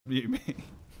mute me.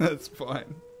 That's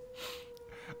fine.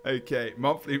 Okay,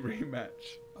 monthly rematch.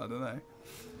 I don't know.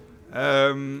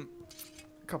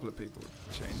 A couple of people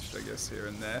changed, I guess, here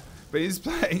and there. But he's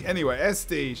playing anyway.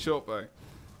 SD shortbow.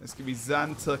 It's gonna be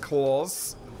Santa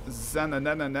Claus,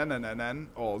 Zanananananan,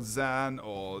 or Zan,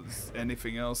 or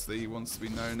anything else that he wants to be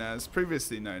known as.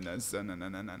 Previously known as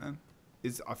Zanananananan.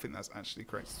 I think that's actually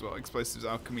correct as well. Explosives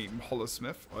Alchemy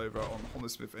Holosmith over on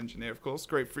Holosmith Engineer, of course.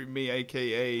 Grapefruit Me,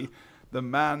 aka the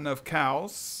Man of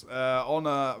Cows.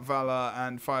 Honor, Valor,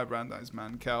 and Firebrand. That is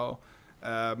Man Cow.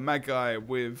 Magi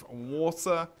with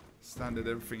Water. Standard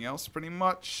everything else pretty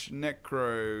much.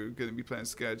 Necro going to be playing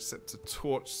Scourge, Scepter,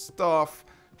 Torch, Staff.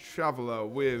 Traveler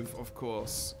with, of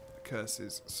course,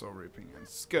 Curses, Soul Reaping, and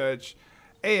Scourge.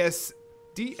 ASDF,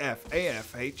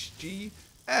 AFHG.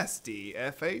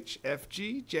 SDFH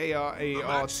FG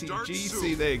JRARTG.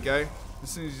 See, there you go. As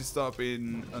soon as you start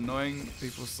being annoying,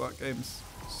 people start games.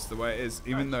 It's just the way it is,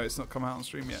 even though it's not come out on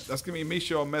stream yet. That's gonna be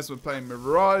Misha or Mesmer playing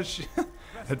Mirage.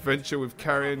 Adventure with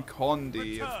Carrion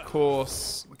Condi, of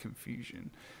course.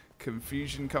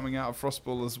 Confusion coming out of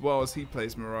Frostball as well as he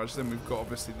plays Mirage. Then we've got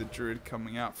obviously the Druid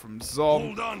coming out from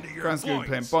Zob. Grant's going to be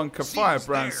playing Bunker.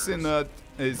 Firebrand. Synod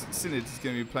is going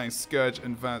to be playing Scourge,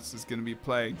 and Vance is going to be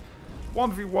playing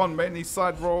 1v1, mainly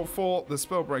side roll for the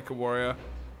Spellbreaker Warrior.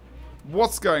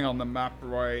 What's going on the map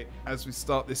right as we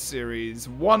start this series?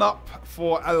 1-up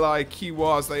for Ally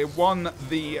Kiwas. They won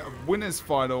the winners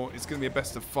final. It's going to be a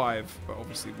best of 5, but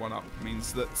obviously 1-up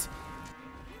means that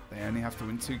they only have to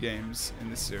win 2 games in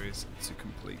this series to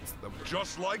complete the win.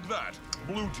 Just like that,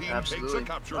 blue team Absolutely. takes a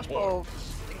capture Crossbow, point.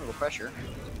 taking a little pressure.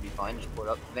 It's going to be fine. Just put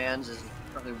up. Vans is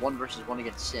currently 1 versus 1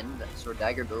 against Sin. That sword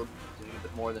dagger build is a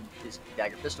bit more than his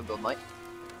dagger pistol build might.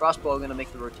 Crossbow going to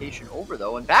make the rotation over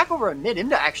though, and back over in mid.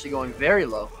 Imda actually going very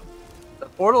low. The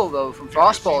portal though from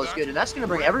Frostball is good, and that's going to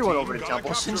bring everyone over to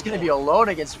Temple. Sin's going to be alone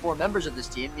against 4 members of this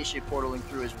team. Misha portaling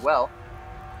through as well.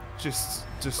 Just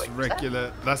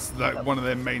regular. That's like one of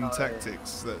their main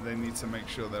tactics that they need to make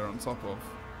sure they're on top of.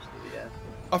 Yeah.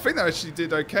 I think they actually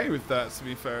did okay with that, to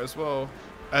be fair, as well.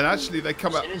 And actually, they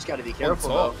come up. Sin's got to be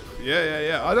careful on top. though.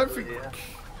 Yeah. I don't think. Yeah.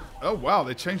 Oh wow,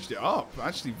 they changed it up.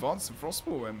 Actually, Vance and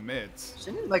Frostball went mid.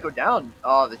 Sin might go down.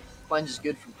 Oh, the cleanse is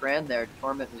good from Cran there.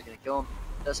 Torment is going to kill him.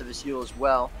 Does have his heal as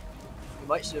well. We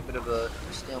might see a bit of a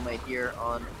stalemate here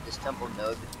on this Temple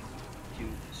node between 2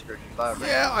 Scourge and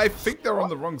Firebrand. Yeah, I think they're on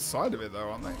the wrong side of it though,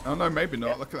 aren't they? Oh no, maybe not.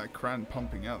 Yeah. Look at that Cran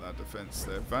pumping out that defense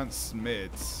there. Vance mid.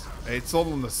 It's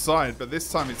all on the side, but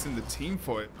this time it's in the team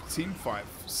fight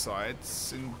side.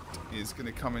 Sin is going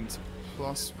to come into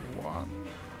 +1.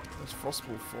 There's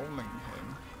Frostball falling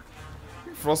him. I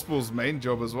think Frostball's main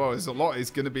job as well is he's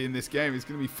going to be in this game. He's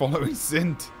going to be following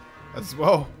Sint as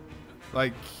well.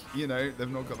 Like, you know, they've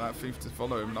not got that thief to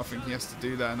follow him, and I think he has to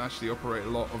do that and actually operate a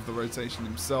lot of the rotation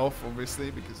himself, obviously,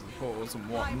 because of the portals and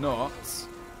whatnot.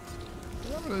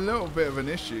 They're having a little bit of an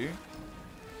issue.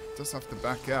 Does have to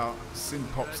back out. Sin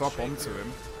pops up onto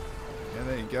him. Yeah,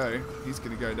 there you go. He's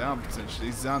going to go down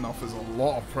potentially. Zan offers a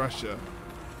lot of pressure.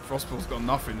 Frostball's got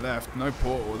nothing left. No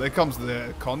portal. There comes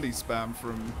the Condi spam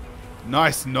from...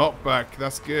 Nice knockback.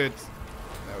 That's good.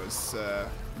 That was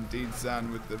indeed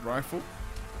Zan with the rifle.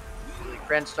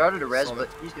 Cran started a res, Solid.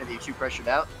 but he's going to be too pressured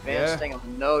out. Van's staying on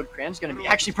the node. Cran's going to be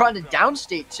actually brought into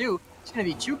downstate too. It's going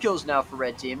to be 2 kills now for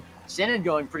red team. Sinan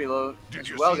going pretty low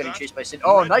as well, getting chased by Sin.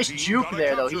 Oh, nice juke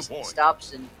there though. He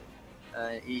stops and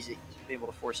he's able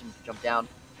to force him to jump down.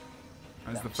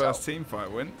 As the first team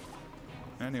fight win.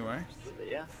 Anyway.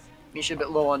 Yeah. Misha a bit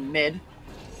low on mid,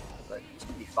 but he's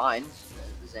going to be fine.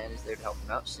 Zan is there to help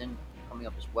him out. Sin coming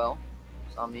up as well.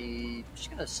 Zombie just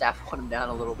going to sap on him down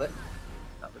a little bit.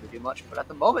 Not really do much, but at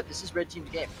the moment, this is red team's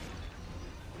game.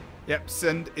 Yep,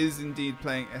 Send is indeed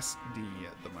playing SD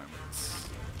at the moment.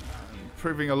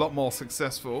 Proving a lot more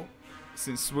successful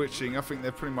since switching. I think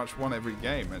they've pretty much won every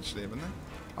game, actually, haven't they?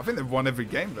 I think they've won every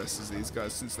game versus these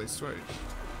guys since they switched.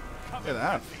 Yeah, they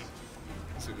have.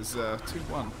 So it was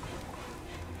 2-1.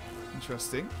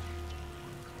 Interesting.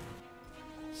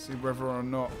 See whether or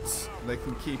not they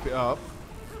can keep it up.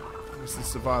 Obviously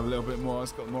survive a little bit more.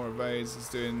 It's got more evades.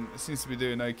 It seems to be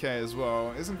doing okay as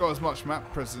well. It hasn't got as much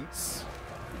map presence.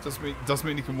 Does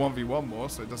mean he can 1v1 more,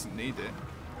 so it doesn't need it.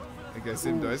 I guess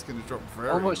Imdo is going to drop very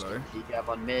almost low. Decap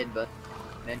on mid, but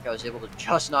Manco is able to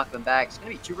just knock them back. It's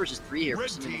going to be 2 versus 3 here for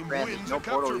Sin and Cran. There's no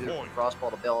portal either for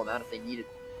Frostball to bail them out if they need it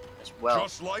as well.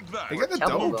 Just like that, they get the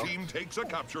double team takes a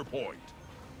capture point.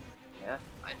 Yeah,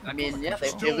 I mean, yeah,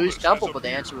 they lose Temple, but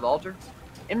they answer with Altar.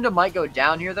 Imda might go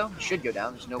down here, though. He should go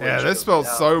down. There's no way. Yeah, they spent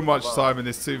so much time in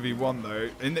this 2v1, though.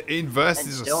 In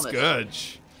versus a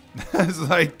Scourge. It's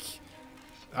like...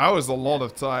 That was a lot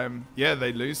of time. Yeah,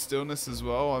 they lose stillness as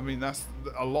well. I mean, that's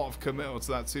a lot of committal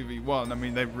to that 2v1. I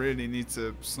mean, they really need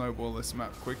to snowball this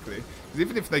map quickly. Because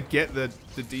even if they get the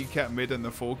decap mid and the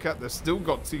 4-cap, they've still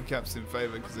got 2 caps in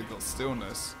favor because they've got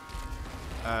stillness.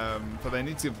 But they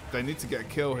need to get a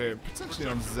kill here, potentially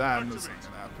on Zan. That's not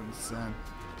gonna happen. Zan,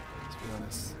 let's be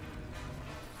honest.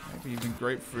 Maybe even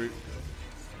Grapefruit.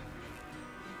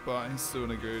 But he's still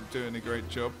doing a great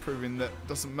job, proving that it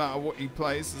doesn't matter what he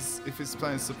plays, if he's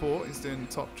playing support, he's doing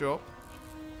the top job.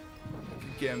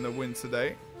 Get him the win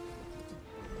today.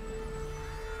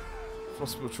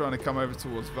 Frostball trying to come over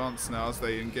towards Vance now as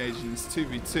they engage in this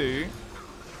 2v2. I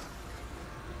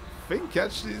think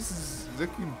actually this is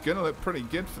gonna look pretty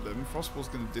good for them. Frostball's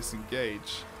gonna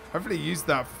disengage. Hopefully use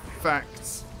that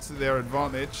fact to their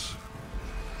advantage.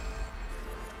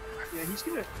 Yeah, he's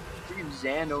gonna bring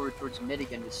Zan over towards mid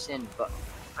again with Sin, but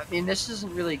I mean this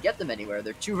doesn't really get them anywhere.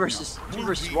 They're 2 versus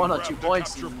 1 on 2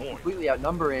 points and completely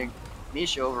outnumbering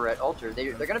Misha over at Altar.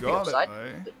 They're gonna pick up side.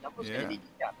 The Temple's gonna be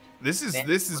decapped. This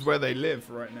is where they live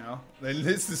right now.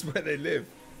 This is where they live.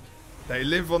 They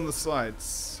live on the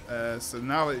sides. So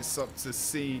now it's up to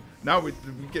see. Now we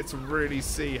get to really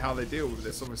see how they deal with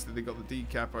this. Obviously they got the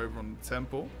decap over on the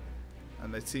Temple.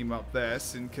 And they team up there.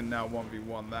 Sin can now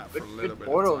 1v1 that for a little bit of time.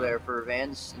 Portal there for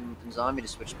Vance and Zombie to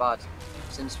switch spots.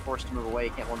 Sin's forced to move away.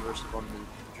 Can't 1 versus 1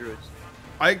 the Druids.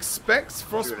 I expect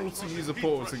Frostball to use a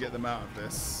portal to get them out of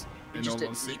this. In all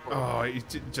honesty. Oh, he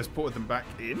just ported them back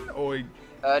in? Or he...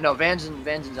 No, Vans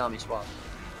and Zombie swap.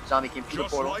 Zombie came through the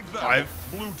portal. Like that,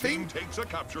 blue team takes a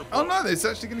capture point. Oh no, it's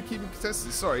actually going to keep it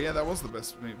contested. Sorry, yeah, that was the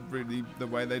best. Really, the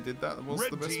way they did that was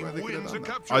the best way they could have done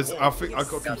that. I think I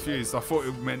got confused. I thought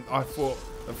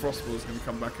the Frostball was going to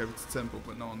come back over to Temple,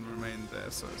 but no one remained there,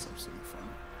 so it's absolutely fine.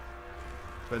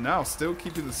 But now, still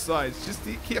keeping the sides, just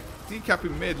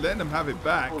decapping mid, letting them have it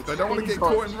back. They don't want to get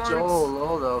caught in rogues. So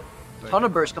low though. Ton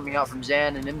of burst coming out from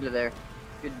Zan and Imda there.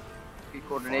 Good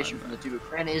coordination from the two.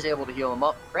 Kran is able to heal him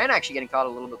up. Kran actually getting caught a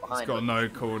little bit behind. He's got no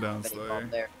cooldowns though.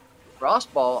 There.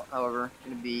 Frostball, however,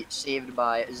 going to be saved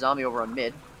by Zombie over on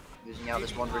mid. Losing out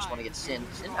this 1 versus 1 against Sin.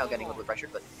 Sin now getting a little bit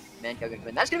pressured, but Mancow going to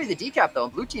win. That's going to be the decap though.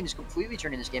 And blue team is completely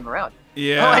turning this game around.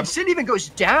 Yeah. Oh, and Sin even goes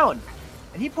down.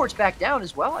 And he ports back down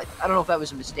as well. I don't know if that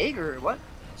was a mistake or what.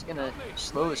 He's going to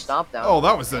slow the stomp down. Oh,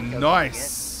 that was a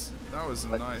nice. That was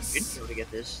a nice. Good kill to get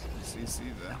this. CC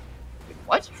there.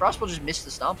 What? Frostball just missed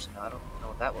the stomp somehow. I don't know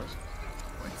what that was.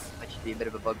 Might just be a bit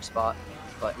of a bug spot,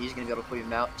 but he's going to be able to cleave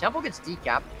him out. Temple gets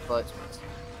decapped, but...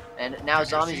 And now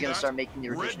Zombie's going to start making the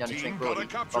rotation down to Tranquility.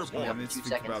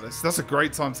 That's a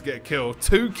great time to get a kill.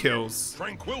 2 kills.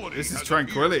 This is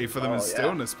Tranquility for them in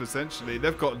Stillness, potentially.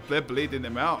 They're bleeding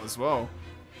him out as well.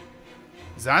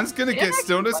 Zan's going to get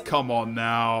Stillness? Come on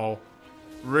now.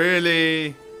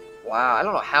 Really? Wow, I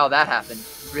don't know how that happened.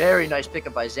 Very nice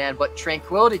pickup by Zan, but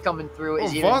Tranquility coming through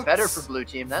is even better for blue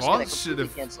team. That's going to completely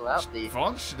cancel out the...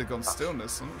 Vance should have gone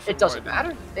Stillness. Sure it doesn't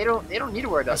matter. They don't need to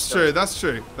worry about That's true, that's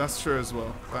true. That's true as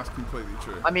well. That's completely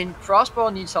true. I mean,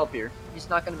 Frostball needs help here. He's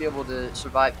not going to be able to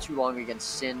survive too long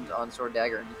against Sin on Sword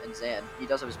Dagger and Zan. He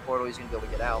does have his portal. He's going to be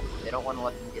able to get out. They don't want to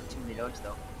let them get too many nodes,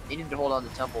 though. They need to hold on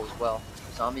to Temple as well.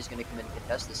 Zombie's going to come in and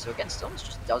contest this. So again, Stillness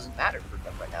just doesn't matter for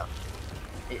them right now.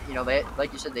 You know, they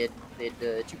like you said, they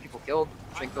had 2 people killed.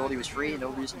 Tranquility was free.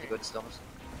 No reason to go to Stillness.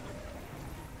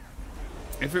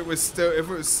 If it was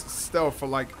stealth for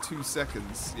like 2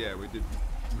 seconds, yeah, we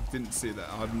didn't see that.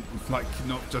 I'm like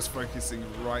not just focusing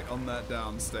right on that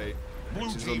down state,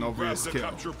 which is an obvious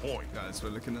kill. Guys, we're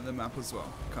looking at the map as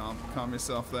well. Calm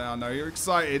yourself there. I know you're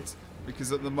excited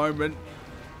because at the moment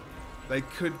they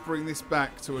could bring this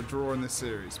back to a draw in this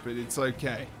series, but it's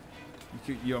okay.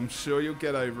 I'm sure you'll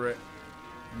get over it.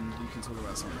 And you can talk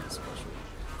about something special.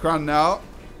 Crown now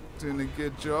doing a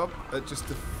good job at just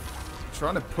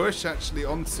trying to push actually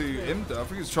onto Imda. I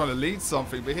think he was trying to lead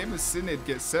something, but him and Synod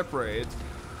get separated.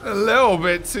 A little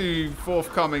bit too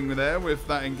forthcoming there with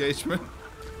that engagement.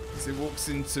 As he walks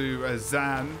into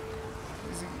Zan.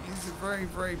 He's a very,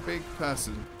 very big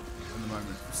person at the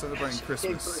moment. Celebrating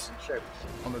Christmas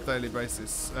on a daily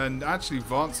basis. And actually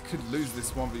Vance could lose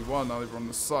this 1v1 over on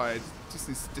the side. Just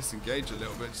needs to disengage a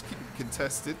little bit, just keep it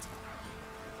contested.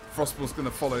 Frostball's going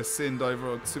to follow Sind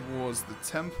over towards the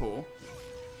Temple.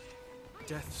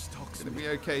 Going to be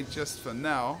okay just for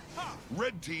now.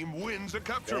 Red team wins a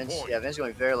capture point. Yeah, Vin's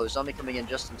going very low. Zombie coming in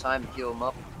just in time to heal him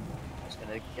up. He's going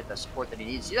to get that support that he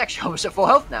needs. He's actually almost at full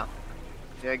health now.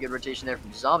 Very good rotation there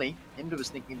from Zombie. Imda was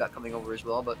thinking about coming over as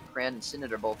well, but Kran and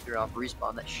Synod are both here off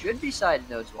respawn. That should be side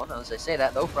nodes 1. As I say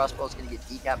that, though, Frostball is going to get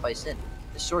decapped by Sin.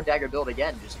 The Sword Dagger build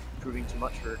again, just proving too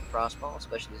much for Frostball,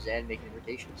 especially Zan making the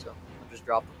rotation. So he'll just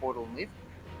drop the portal and leave.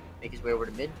 Make his way over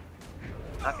to mid.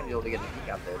 Not going to be able to get a peek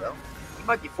out there, though. He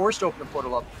might be forced to open the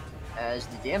portal up as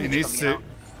the damage He needs coming to. out.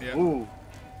 Yeah. Ooh.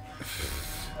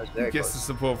 That was very He gets close. the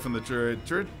support from the Druid.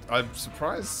 Druid, I'm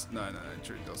surprised. No,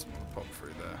 Druid doesn't want to pop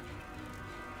through there.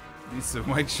 He needs to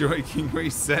make sure he can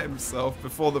reset himself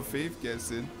before the thief gets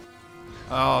in.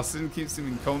 Oh, Sin keeps him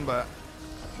in combat.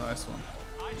 Nice one.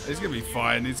 He's going to be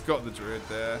fine. He's got the Druid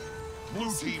there.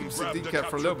 Blue team Keeps the grabbed the decap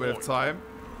for a little bit of point. time.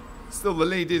 Still, the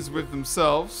lead is with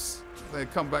themselves. They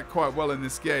come back quite well in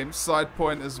this game. Side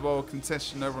point as well,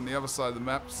 contention over on the other side of the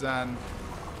map. Zan,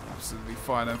 absolutely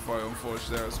fine and on Forge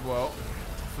there as well.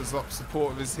 Offers up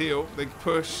support of his heal. Big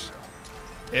push.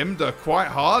 Imda quite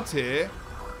hard here.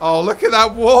 Oh, look at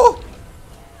that wall.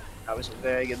 That was a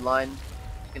very good line.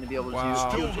 Going to be able to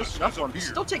Wow. heal just enough for him.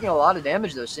 Still taking a lot of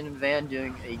damage, though. Sin and Van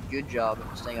doing a good job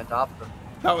of staying on top of him.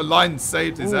 That line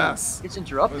saved his Ooh, ass. Gets That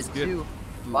interrupted, was good. too.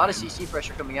 A lot of CC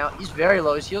pressure coming out. He's very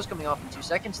low. His heal's coming off in 2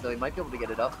 seconds, though. He might be able to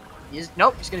get it up.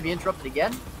 Nope, he's going to be interrupted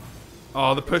again.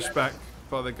 Oh, the pushback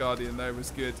by the Guardian there was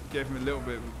good. Gave him a little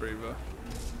bit of a breather.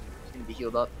 He's going to be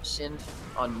healed up. Sin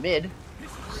on mid.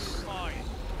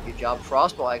 Good job.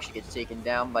 Frostball actually gets taken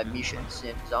down by Misha and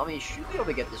Sin. Zombie should be able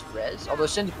to get this res. Although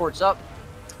Sin ports up.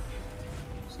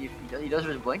 See if he does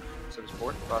have his blink. So his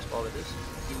port. Frostball it is.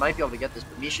 He might be able to get this,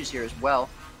 but Misha's here as well.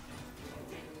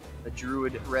 The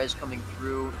Druid res coming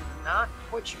through. Not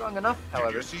quite strong enough,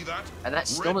 however. Did you see that? And that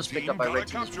stillness picked up by got a Red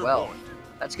Team as capture well. point.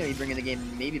 That's going to be bringing the game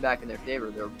maybe back in their favor.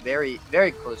 They're very,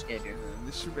 very close game here. And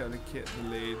this should be able to get the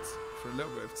lead for a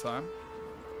little bit of time.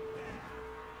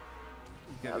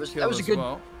 Get That the was kill a as good,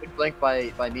 well. good blank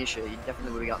by Misha. He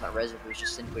definitely would have gotten that res if it was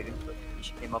just Sin waiting, but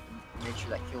Misha came up and made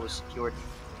sure that kill was secured.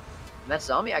 And that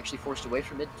zombie actually forced away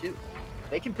from mid too. If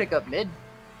they can pick up mid,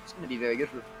 it's going to be very good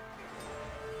for them.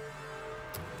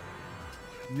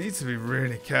 Need to be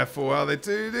really careful while they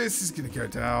do this. He's going to go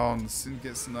down. Sin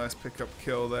gets a nice pickup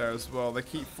kill there as well. They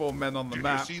keep 4 men on the Did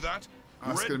map. you see that?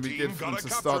 That's Red going to be team good for got them a to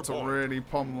capture start to point. really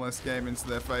pummel this game into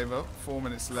their favor. 4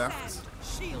 minutes left.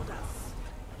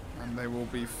 And they will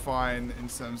be fine in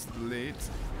terms of the lead.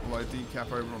 Although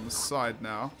decap over on the side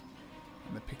now.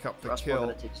 And they pick up the Frostball kill.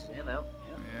 going to take Sin out.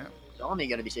 Yeah. Zombie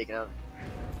going to be taken out.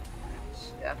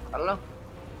 Yeah, I don't know.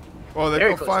 Well, they've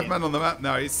Very got close 5 game. men on the map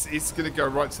now. He's going to go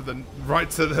right to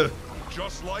the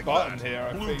Just like bottom that, here,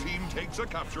 I blue think. team takes a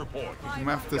capture point. You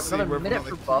have to Got see another whether or minute not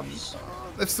for they buffs.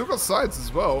 They've still got sides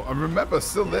as well. And remember,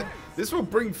 still this will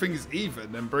bring things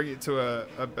even and bring it to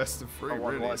a best of 3, A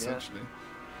 1-1, really, yeah. essentially.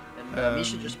 And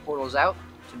Misha just portals out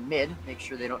to mid. Make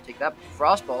sure they don't take that.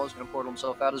 Frostball is going to portal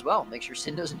himself out as well. Make sure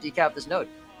Sin doesn't decap this node.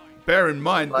 Bear in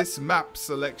mind, But- this map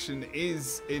selection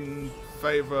is in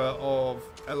favor of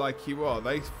LIQR.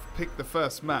 They picked the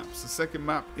first map. The second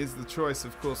map is the choice,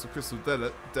 of course, of Crystal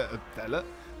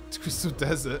Crystal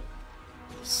Desert.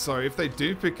 So if they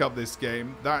do pick up this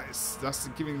game, that's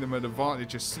giving them an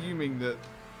advantage, assuming that,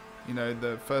 you know,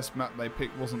 the first map they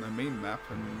picked wasn't a meme map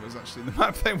and was actually the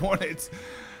map they wanted.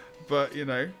 But, you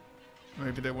know,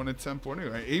 maybe they wanted Temple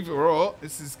anyway. Either or,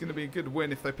 this is going to be a good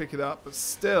win if they pick it up. But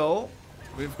still,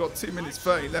 we've got 2 minutes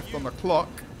 30 left on the clock.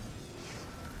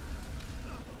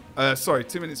 Sorry,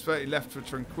 2 minutes 30 left for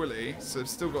Tranquility. So they've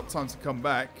still got time to come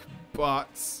back.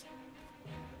 But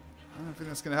I don't think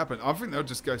that's going to happen. I think they'll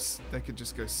just go. They could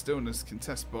just go stillness,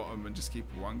 contest bottom, and just keep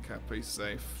a 1 cap piece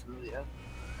safe. Yeah.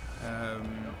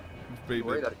 Would be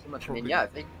Worry the- about it too much. I mean, probably- yeah,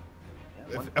 if they.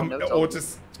 Yeah, one note's or all-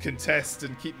 just contest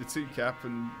and keep the 2 cap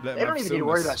and let They them don't have even need to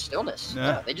worry stillness. about stillness. No,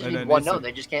 Yeah, they just they need don't one need to. node.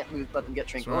 They just can't let them get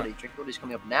Tranquility. right. Tranquility's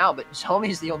coming up now, but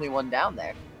Zombie's the only one down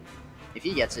there. If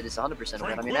he gets it, it's 100%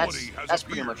 win. I mean, Tranquility has that's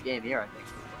pretty appeared. much game here, I think.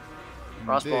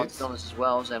 Crossball and Indeed. stillness as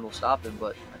well. Zen will stop him,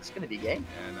 but that's going to be game.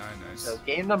 Yeah, no. So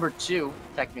game number 2,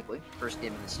 technically, first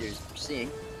game in the series that we're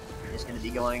seeing, is going to be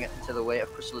going to the way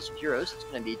of Chrysalis of Heroes. It's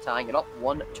going to be tying it up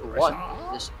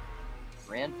 1-1 this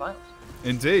grand finals.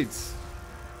 Indeed.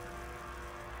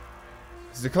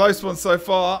 It's a close one so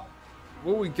far.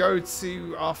 Will we go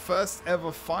to our first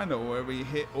ever final where we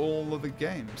hit all of the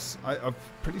games? I'm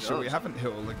pretty sure we knows? haven't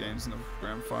hit all the games in the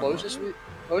grand final.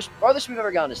 Farthest we've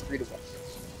ever gone is 3-1.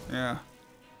 Yeah.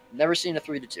 Never seen a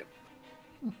 3-2.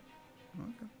 Okay.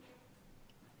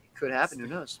 Could happen, who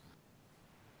knows?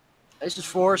 This is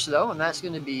 4, though, and that's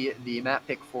going to be the map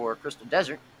pick for Crystal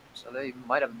Desert. So they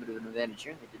might have a bit of an advantage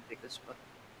here. They did pick this one.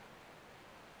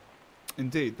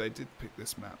 Indeed, they did pick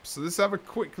this map. So let's have a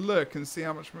quick look and see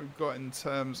how much we've got in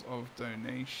terms of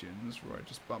donations. Roy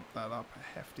just bumped that up a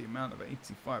hefty amount of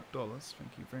 $85.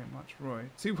 Thank you very much, Roy.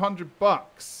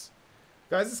 $200.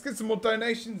 Guys, let's get some more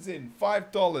donations in.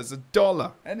 $5,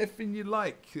 $1, anything you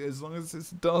like, as long as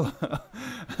it's $1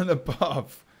 and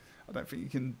above. I don't think you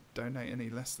can donate any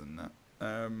less than that.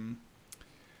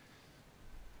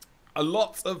 a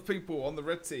lot of people on the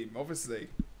red team, obviously,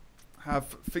 have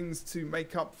things to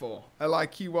make up for.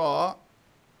 LIQR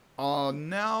are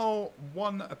now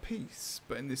 1 apiece,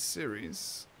 but in this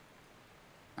series,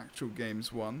 actual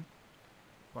games won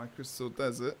by Crystal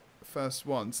Desert, first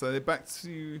one. So they're back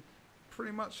to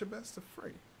pretty much a best of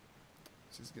 3,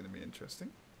 which is going to be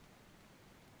interesting.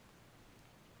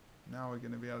 Now we're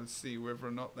going to be able to see whether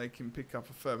or not they can pick up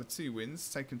a further 2 wins,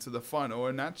 take them to the final,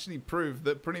 and actually prove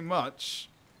that pretty much,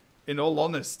 in all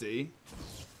honesty,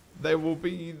 they will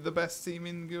be the best team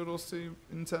in Guild Wars 2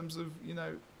 in terms of, you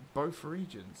know, both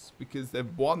regions, because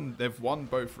they've won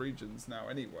both regions now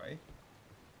anyway,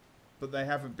 but they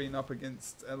haven't been up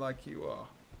against LIQR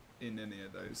in any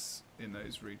of those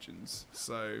regions.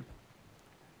 So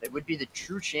they would be the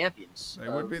true champions. They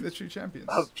would be the true champions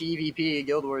of PvP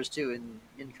Guild Wars 2 in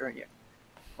the current year.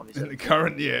 In the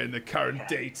current year, in the current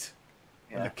date,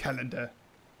 on the calendar.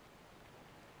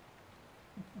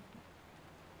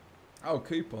 Oh,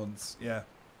 coupons, yeah.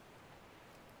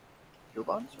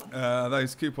 Coupons?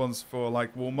 Those coupons for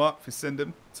like Walmart, if you send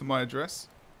them to my address.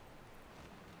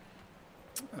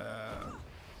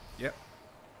 Yep.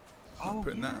 Oh,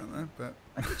 putting that on there, but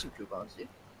I get some coupons, dude.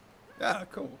 yeah,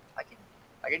 cool.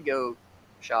 I could go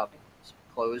shopping, some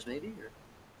clothes maybe, or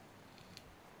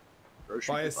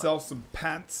grocery. Buy yourself some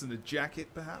pants and a jacket,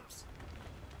 perhaps.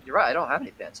 You're right. I don't have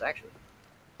any pants actually.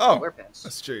 Oh, I don't wear pants.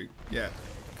 That's true. Yeah,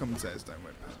 commentators don't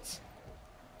wear pants.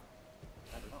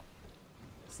 I don't know.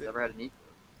 Never had a need.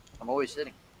 I'm always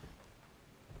sitting.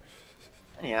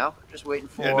 Anyhow, just waiting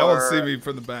for. Yeah, no one see me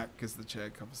from the back because the chair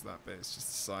covers that bit. It's just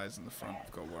the size in the front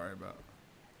I've got to worry about.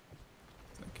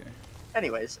 Okay.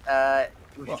 Anyways,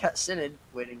 we've got Synod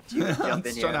waiting to jump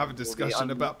in here. Trying to have a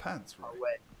discussion about pants. Right?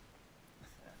 Way.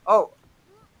 Oh,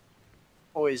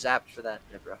 always apt for that,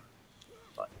 Jebro.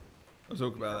 But I'll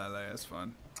talk about that later. It's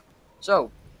fine.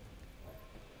 So,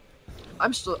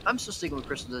 I'm still sticking with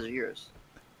Crystal Desert Heroes.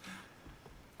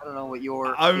 I don't know what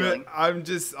you're feeling. I'm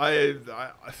just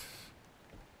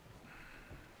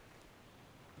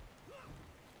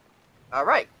All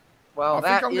right. Well,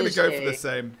 I think I'm going to go for the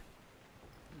same.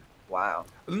 Wow.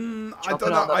 I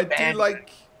don't know. I do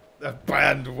like a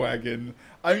bandwagon.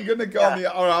 I'm going to go on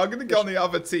the. All right, I'm going to go on the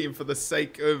other team for the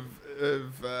sake of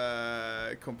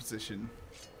competition.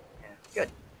 Yeah, good.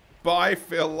 But I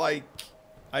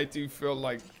do feel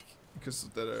like Crystal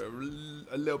Desert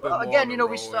a little bit more. Again, you know,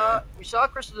 we saw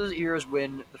Crystal Desert Heroes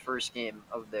win the first game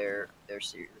of their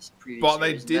series, this previous. But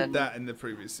they series, did that in the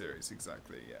previous series,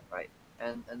 exactly. Yeah. Right.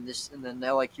 And then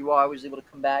LIQR was able to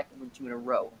come back and win 2 in a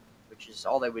row, which is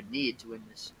all they would need to win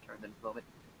this tournament moment.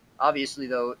 Obviously,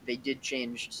 though, they did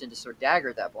change Sin to Sword Dagger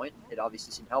at that point. It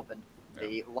obviously seemed helping. Yeah.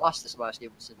 They lost this last game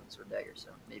with Sin to Sword Dagger, so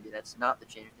maybe that's not the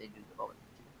change they needed at the moment.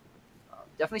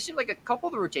 Definitely seemed like a couple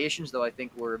of the rotations, though, I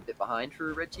think were a bit behind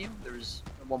for Red Team. There was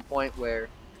at one point where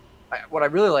what I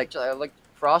really liked, I liked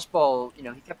Frostball. You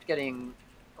know, he kept getting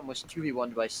almost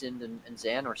 2v1'd by Sind and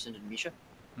Zan, or Sind and Misha.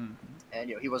 Mm-hmm. And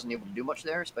you know, he wasn't able to do much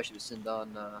there, especially with Sind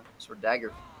on Sword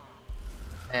Dagger.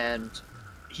 And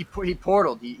he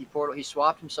portaled. He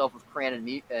swapped himself with Kran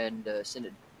and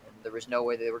Synod, and there was no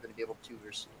way they were going to be able to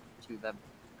versus them.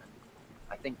 And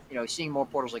I think, you know, seeing more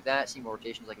portals like that, seeing more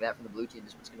rotations like that from the blue team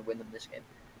is what's going to win them this game,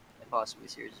 and possibly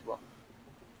the series as well.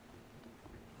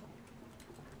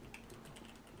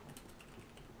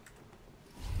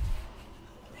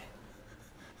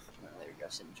 There we go,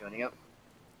 Synod joining up.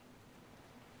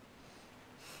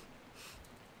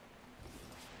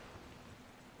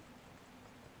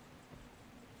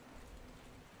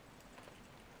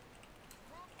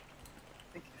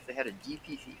 They had a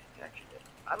DP thief actually.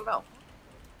 I don't know.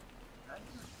 I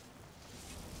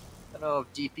don't know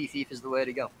if DP thief is the way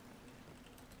to go.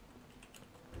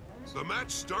 The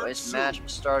match starts soon. Match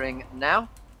starting now.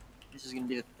 This is going to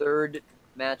be the 3rd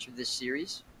match of this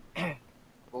series.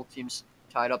 Both teams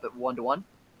tied up at 1-1.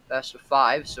 Best of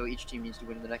 5, so each team needs to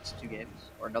win the next 2 games,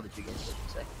 or another 2 games, I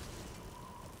should say.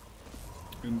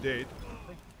 Indeed.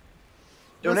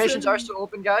 Donations are still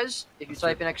open, guys. If you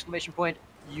type in exclamation point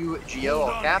UGO,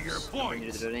 all caps, bring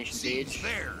you to the donation page.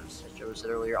 As Joe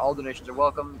said earlier, all donations are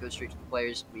welcome. Go straight to the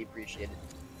players. We appreciate it.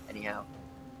 Anyhow,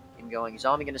 game going.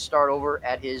 Zombie going to start over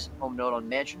at his home node on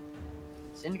Mansion.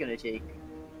 Sin's going to take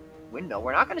Windmill.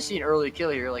 We're not going to see an early kill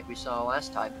here like we saw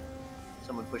last time.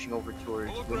 Someone pushing over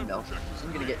towards Windmill.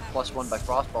 Sin's going to get +1 by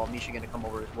Frostball. Misha going to come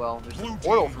over as well. There's a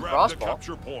portal from Frostball.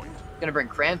 Going to bring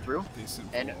Kran through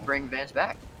and bring Vance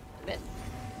back to mid.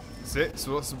 That's it.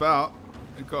 So what's about?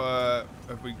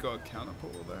 Have we got a counter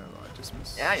portal there? I just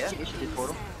missed. Yeah, Misha did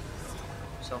portal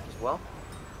himself as well.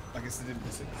 I guess I didn't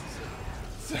miss it.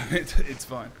 So it's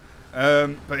fine.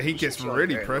 But he gets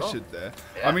really pressured there.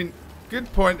 Yeah. I mean,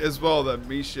 good point as well that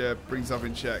Misha brings up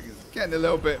in chat. We're getting a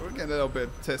little bit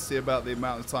testy about the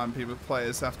amount of time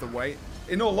players have to wait.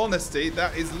 In all honesty,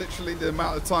 that is literally the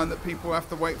amount of time that people have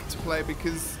to wait to play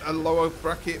because a lower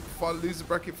bracket, loser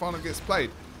bracket final gets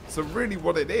played. So really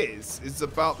what it is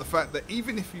about the fact that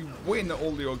even if you win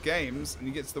all your games and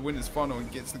you get to the winners final and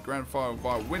get to the grand final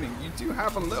via winning, you do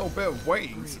have a little bit of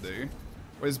waiting to do.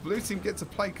 Whereas blue team get to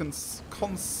play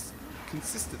consistently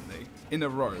in a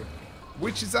row,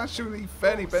 which is actually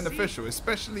fairly beneficial,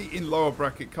 especially in lower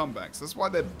bracket comebacks. That's why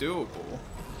they're doable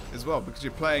as well, because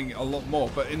you're playing a lot more.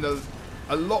 But in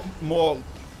a lot more,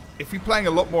 if you're playing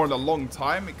a lot more in a long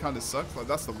time, it kind of sucks. Like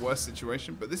that's the worst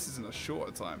situation. But this is in a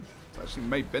shorter time. It actually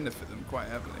may benefit them quite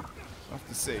heavily. We'll have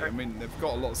to see. I mean, they've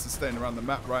got a lot of sustain around the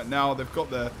map right now. They've got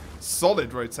the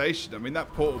solid rotation. I mean,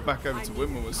 that portal back over to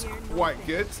Windmill was quite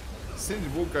good. Cindy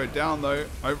will go down though,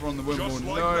 over on the Windmill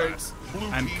node.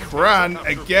 And Kran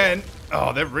again.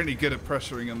 Oh, they're really good at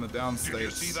pressuring on the downstates. Did you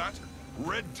see that?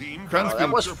 Red team. That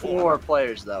was 4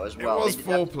 players though as well. It was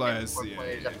 4 players. Four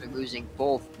players after losing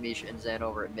both Misha and Zan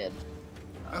over at mid.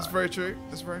 That's very true.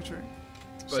 That's very true.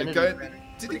 But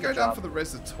did he go down for the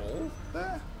res at all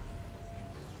there?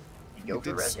 He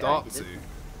did start to.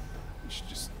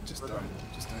 Just don't do it.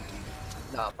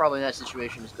 No, probably in that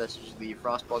situation it's best to just leave.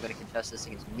 Frostball going to contest this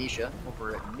against Misha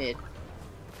over at mid.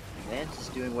 Vance is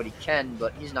doing what he can,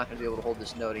 but he's not going to be able to hold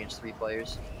this node against 3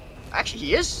 players. Actually,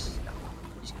 he is.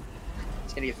 He's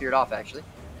going to get feared off, actually.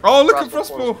 Oh, look at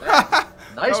Frostball!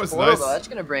 Nice portal, though. That's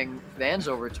going to bring Vans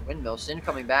over to Windmill. Sin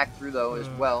coming back through, though, as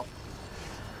well.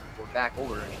 Or back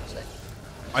over, I should say.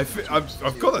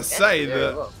 I've got to say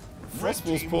that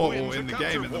Frostball's portal in the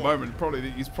game at the moment,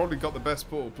 he's probably got the best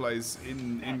portal plays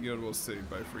in Guild Wars 2,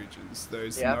 both regions. There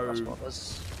is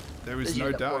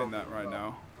no doubt in that right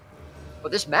now.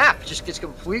 But this map just gets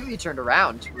completely turned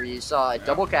around, where you saw a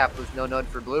double cap with no node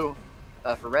for blue,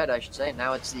 for red, I should say.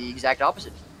 Now it's the exact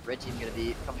opposite. Red team going to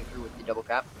be coming through with the double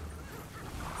cap.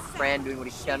 Fran doing what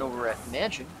he can over at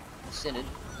Mansion. Synod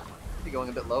be going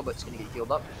a bit low, but it's going to get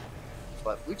healed up.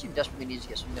 But blue team desperately needs to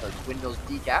get some nodes. Windmill's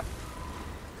decap.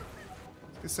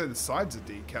 They say the sides are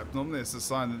decapped. Normally it's a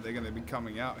sign that they're going to be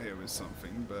coming out here with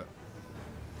something, but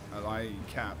i.e.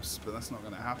 caps, but that's not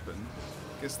going to happen.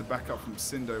 Gets the backup from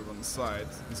Sind over on the side.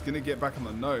 He's going to get back on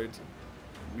the node.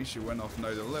 Misha went off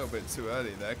node a little bit too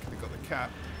early there. Could have got the cap.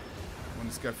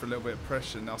 Wanted to go for a little bit of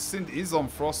pressure. Now Sind is on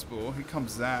Frostball. Here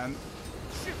comes Zan.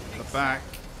 The back.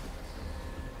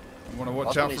 I want to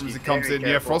watch out for him as he comes in.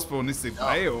 Yeah, Frostball needs to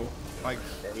bail. Like,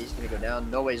 yeah, he's going to go down.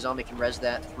 No way Zombie can res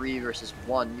that 3 versus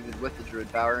 1, even with the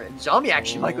Druid power. And Zombie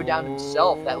actually might go down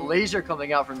himself. That laser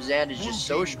coming out from Zan is just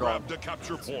so strong.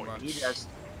 He just...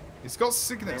 He's got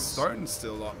Signet Stone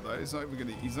still up though. He's not going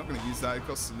to use that. He's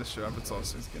got Celestial Avatar,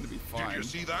 so he's going to be fine. Did you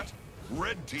see that?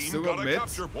 Red team still got mid.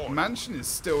 Mansion is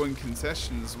still in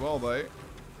contention as well though,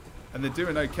 and they're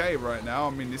doing okay right now. I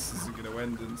mean, this isn't going to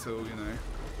end until, you know,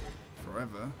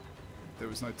 forever. There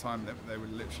was no time that they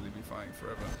would literally be fighting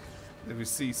forever. If we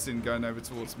see Sin going over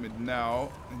towards mid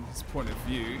now, in his point of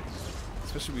view,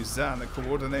 especially with Zan, the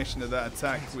coordination of that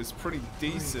attack was pretty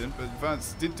decent, but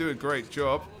Vance did do a great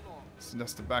job. Sin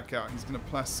has to back out. He's going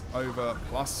to over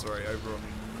on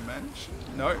Mansion.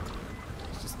 No,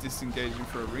 he's just disengaging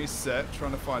for a reset, trying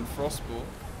to find Frostball.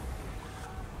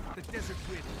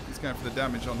 He's going for the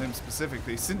damage on him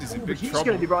specifically. Cindy's in big trouble. He's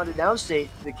going to be brought to downstate.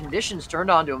 The conditions turned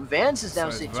onto him. Vance is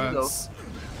downstate too, though.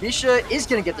 Misha is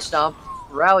going to get the stomp.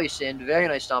 Rally Sind. Very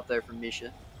nice stomp there from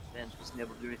Misha. Vance wasn't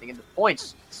able to do anything. In the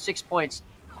points, 6 points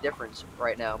difference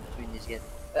right now between these games.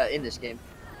 In this game,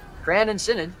 Kran and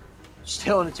Synod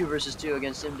still in a 2 versus 2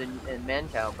 against Simd and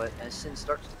Mancow, but as Sin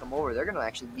starts to come over, they're going to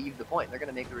actually leave the point. They're going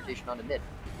to make the rotation onto mid.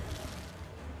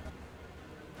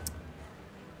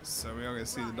 So we are going to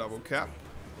see the double cap.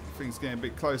 Things getting a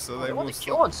bit closer. They want to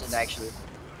kill on Sin, actually.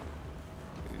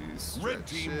 Red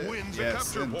team wins a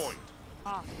capture point.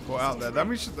 Put out there. Then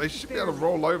they should be able to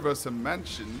roll over to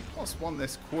Mansion. Plus one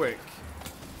this quick.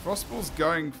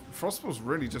 Frostball's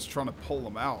really just trying to pull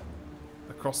them out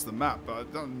across the map, but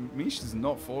Misha's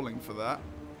not falling for that.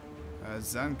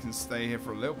 Zan can stay here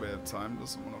for a little bit of time.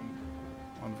 Doesn't want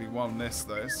to 1v1 this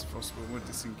though. So Frostball would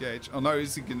disengage. Oh no,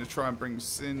 is he going to try and bring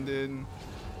Sind in?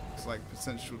 Looks like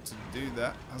potential to do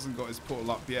that. Hasn't got his portal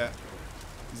up yet.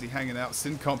 Is he hanging out?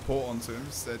 Sind can't port onto him.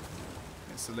 Instead,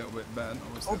 it's a little bit burnt.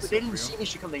 Oh, but they didn't see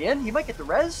Misha coming in. He might get the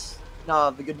res.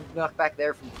 No, the good knockback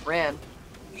there from Fran.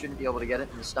 Shouldn't be able to get it,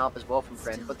 and the stomp as well from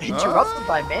Fran. But they interrupted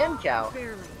by Mancow.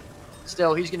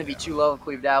 Still, he's going to be too low and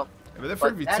cleaved out. Yeah,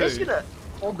 but but that is going to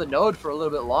hold the node for a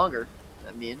little bit longer,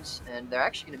 that means. And they're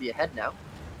actually going to be ahead now.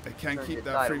 They can keep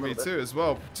that 3v2 as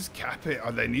well. Just cap it.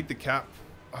 Oh, they need the cap.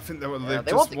 I think they were. Yeah,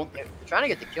 They they just they're trying to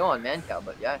get the kill on Mancow,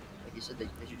 but yeah, like you said, they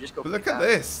should just go. But look at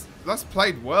this. That's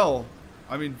played well.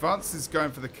 I mean, Vance is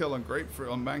going for the kill on Grapefruit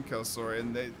on Mancow, sorry,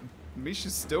 and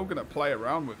Misha's still going to play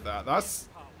around with that.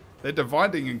 They're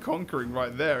dividing and conquering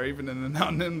right there, even in an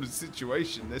outnumbered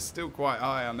situation. They're still quite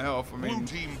high on health. I mean,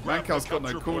 Mancow's got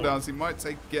no cooldowns. He might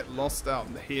get lost out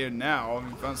here now. I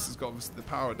mean, Vance has got obviously the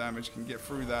power damage, can get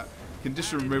through that.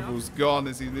 Condition removal's gone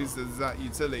as he loses that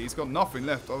utility. He's got nothing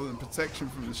left other than protection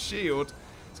from the shield.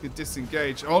 He's going to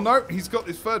disengage. Oh no, he's got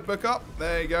his third book up.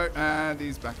 There you go, and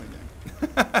he's back in the game.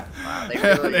 Wow,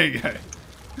 There you go.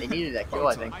 They needed that kill,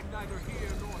 I think.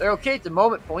 They're okay at the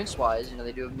moment, points-wise. You know,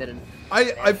 they do have mid and...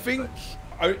 I think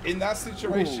in that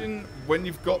situation, when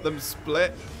you've got them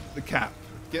split, the cap.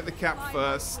 Get the cap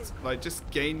first. Like, just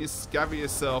gather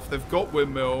yourself. They've got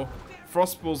Windmill.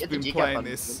 Frostball's been playing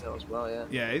this. As well,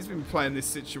 yeah, he's been playing this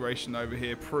situation over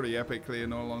here pretty epically,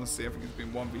 in all honesty. I think it's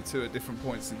been 1v2 at different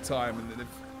points in time, and they've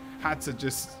had to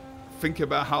just think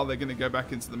about how they're going to go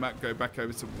back into the map, go back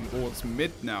over towards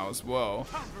mid now as well.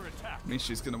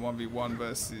 Misha's going to 1v1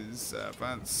 versus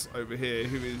Vance over here,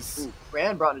 who is... Ooh,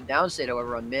 Rand brought a down state,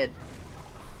 however, on mid.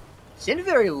 Sin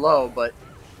very low, but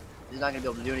he's not going to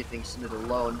be able to do anything. Sin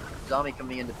alone. Zombie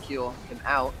coming in to peel him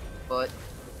out, but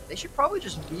they should probably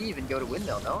just leave and go to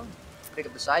Windmill, no? Pick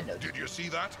up the side note. Did you see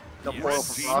that? No portal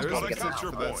for Frostball to get out.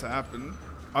 For that to happen.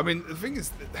 I mean, the thing is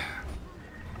that...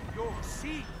 Yeah,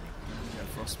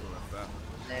 Frostball left that.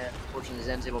 And unfortunately,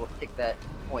 Zen's able to pick that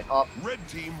point up. Red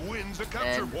team wins a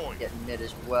capture And point. get mid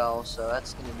as well, so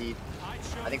that's going to be...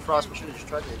 I think Frostball should have just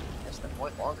tried to test that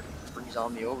point longer. Bring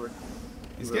Zombie over.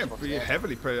 He's getting pretty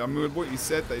heavily played. I mean, with what you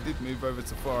said, they did move over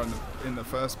to far in the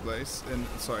first place.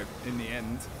 In the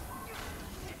end.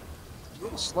 A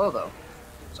little slow though.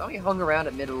 Zombie hung around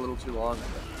at mid a little too long.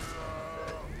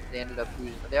 They ended up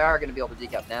losing. They are going to be able to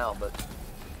decap now, but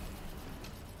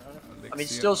I mean,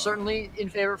 still certainly in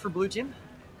favor for blue team.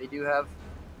 They do have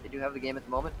the game at the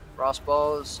moment.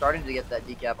 Frostball is starting to get that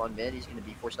decap on mid. He's going to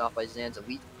be forced off by Zan's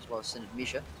elite as well as Sin and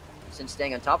Misha. Sin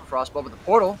staying on top of Frostball, but the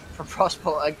portal from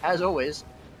Frostball, as always.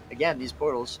 Again, these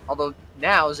portals. Although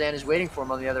now Zan is waiting for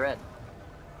him on the other end.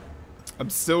 I'm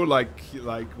still like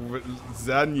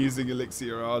Zan using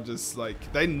Elixir are just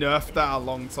like, they nerfed that a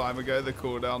long time ago, the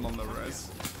cooldown on the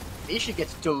res. Misha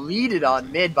gets deleted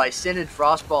on mid by Synod,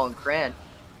 Frostball, and Kran.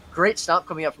 Great stomp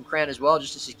coming up from Kran as well,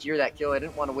 just to secure that kill. I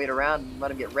didn't want to wait around and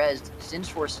let him get rezzed. Sin's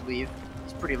forced to leave.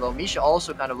 He's pretty low. Misha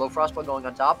also kind of low. Frostball going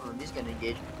on top of him. He's going to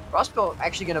engage. Frostball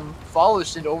actually going to follow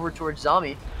Sin over towards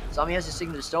Zombie. Zombie has his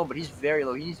Signet of Stone, but he's very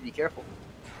low. He needs to be careful.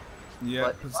 Yeah,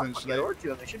 but potentially. Or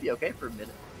two of them should be okay for a minute.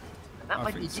 And that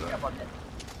might be decap on mid.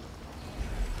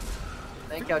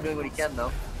 Mancow doing what he can,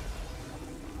 though.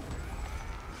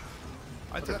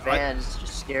 Van's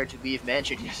just scared to leave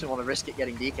Mansion. He doesn't want to risk it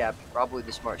getting decapped. Probably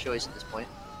the smart choice at this point.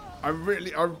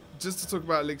 Just to talk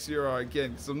about Elixir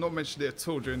again, because I've not mentioned it at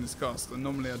all during this cast, and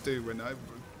normally I do when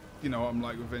I'm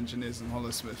like with engineers and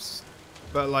holosmiths.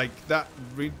 But like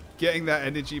getting that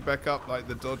energy back up, like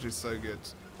the dodge is so good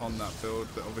on that build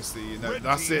that obviously,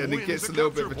 that's it, and it gets a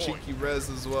little bit of a cheeky res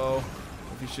as well,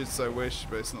 if you should so wish,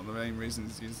 but it's not the main reason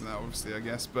he's using that, obviously, I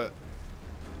guess. But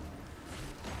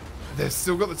they've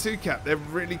still got the 2-cap. They're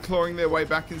really clawing their way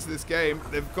back into this game.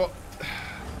 They've got...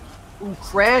 Ooh,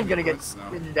 Kran gonna get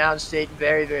in the down state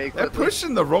very, very quickly. They're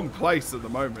pushing the wrong place at the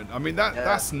moment. I mean,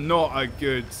 that's not a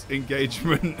good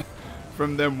engagement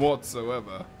from them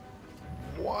whatsoever.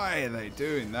 Why are they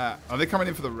doing that? Are they coming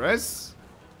in for the res?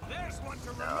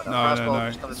 No.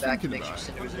 Just coming back to make sure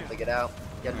Cinder's able to get out.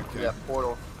 Get through that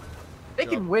portal. They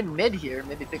can win mid here,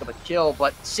 maybe pick up a kill,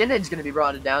 but Synod's going to be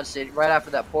brought to down state right after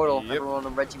that portal. Yep. Everyone on the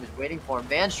red team is waiting for him.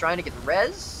 Van's trying to get the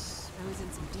res,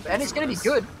 and it's going to be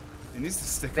good. He needs to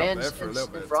stick up there for a little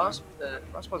bit. Frostball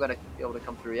going to be able to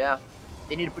come through, yeah.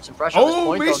 They need to put some pressure on this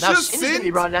point, though. Now Synod's going to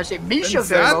be brought down state. Misha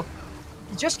very low.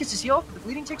 He just gets his heal off. The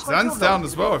bleeding takes one Zan's down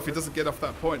as well if he doesn't get off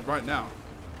that point right now.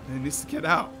 He needs to get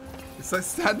out. It's like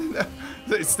standing there.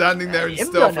 It's standing there and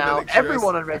stealth. Now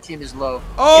everyone on red team is low.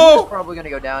 Oh! Imda's probably going to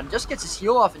go down. Just gets his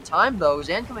heal off in time though.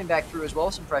 Zan coming back through as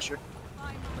well, some pressure.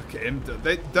 Look at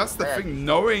Imda. That's the thing.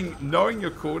 Knowing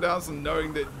your cooldowns and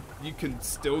knowing that you can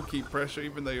still keep pressure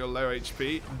even though you're low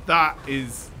HP. That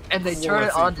is. And they turn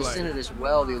it on to Synod as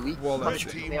well. The elite pressure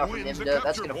coming out from Imda.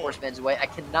 That's going to force Vans away. I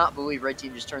cannot believe red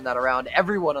team just turned that around.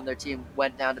 Everyone on their team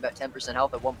went down to about 10%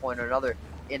 health at one point or another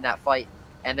in that fight.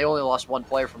 And they only lost one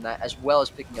player from that, as well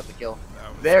as picking up the kill.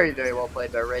 Very, very well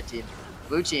played by red team.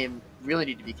 Blue team really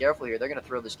need to be careful here. They're going to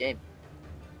throw this game.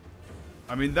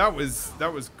 I mean, that was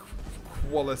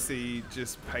quality,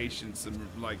 just patience and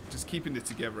like just keeping it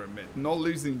together a bit, not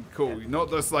losing cool,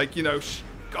 not just like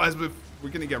guys, we're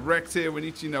going to get wrecked here. We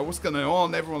need to, what's going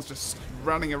on? Everyone's just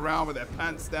running around with their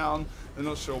pants down. They're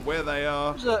not sure where they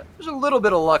are. There's a little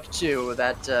bit of luck, too,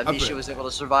 that Misha bit. was able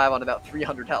to survive on about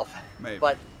 300 health. Maybe.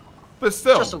 But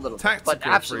still, just a little bit. But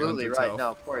absolutely right.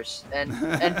 No, of course. And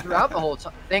throughout the whole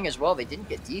thing as well, they didn't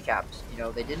get decapped.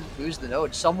 They didn't lose the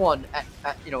node. Someone,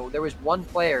 there was one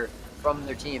player from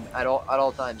their team at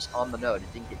all times on the node.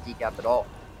 It didn't get decapped at all.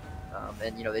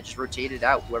 And they just rotated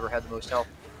out whoever had the most health.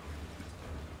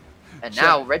 And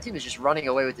now red team is just running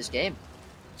away with this game.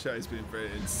 Chat's been very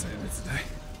insane today.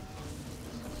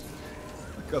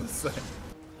 I gotta say.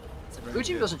 Blue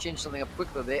team doesn't change something up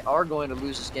quickly. They are going to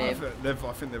lose this game.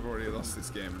 I think they've already lost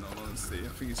this game. In all honesty, I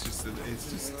think it's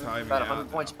just timing. About 100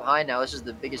 points behind now. This is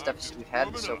the biggest deficit we've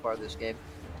had so far this game.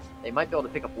 They might be able to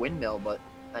pick up Windmill, but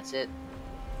that's it.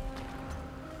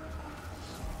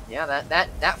 Yeah,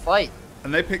 that fight.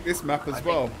 And they picked this map as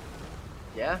well.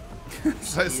 Yeah.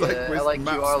 So it's like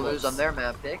LIQR lose on their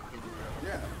map pick. And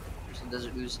yeah. Person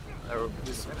doesn't lose.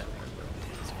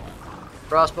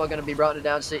 Crossbow going to be brought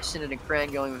down. Synod and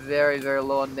Krang going very, very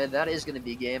low on mid. That is going to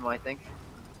be game, I think.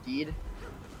 Indeed.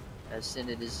 As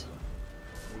Synod is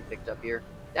going to be picked up here.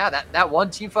 Yeah, that one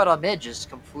team fight on mid just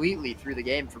completely threw the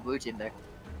game for blue team there.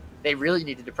 They really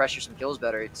needed to pressure some kills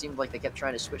better. It seemed like they kept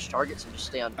trying to switch targets and just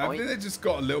stay on point. I think they just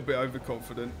got a little bit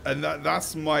overconfident, and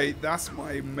that's my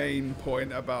main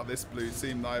point about this blue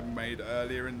team that I made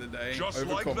earlier in the day. Just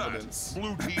Overconfidence.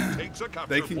 Like that, blue team takes a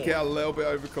capture They can point. get a little bit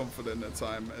overconfident at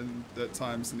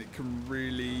times, and it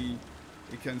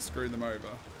can screw them over.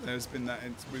 There's been that.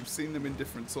 We've seen them in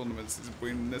different tournaments. It's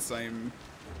been the same,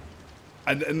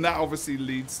 and that obviously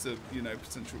leads to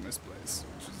potential misplays,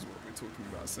 which is what we're talking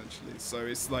about essentially. So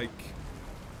it's like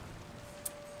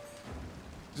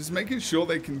just making sure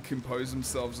they can compose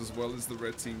themselves as well as the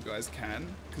red team guys can,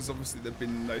 because obviously they've been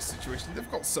in those situations.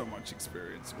 They've got so much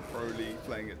experience with Pro League,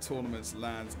 playing at tournaments,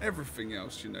 LANs, everything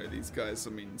else. These guys, I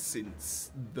mean,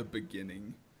 since the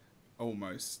beginning,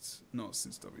 almost. Not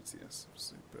since WTS,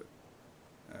 obviously, but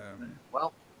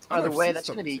well, either way, that's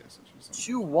going to be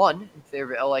 2-1 in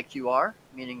favor of LIQR,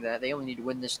 meaning that they only need to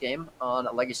win this game on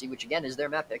a Legacy, which again is their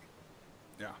map pick.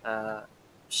 Yeah.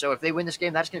 So if they win this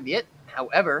game, that's going to be it.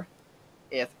 However,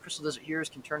 if Crystal Desert Heroes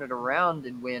can turn it around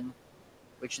and win,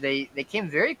 which they came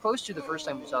very close to the first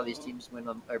time we saw these teams win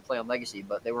or play on Legacy,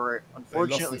 but they were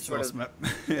unfortunately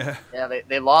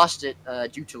they lost it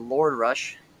due to Lord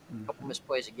Rush, a couple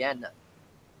misplays again.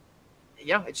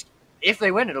 If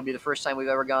they win, it'll be the first time we've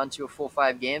ever gone to a full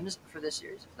 5 games for this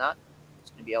series. If not,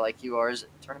 it's going to be LIQR's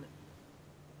tournament.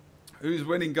 Who's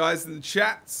winning, guys, in the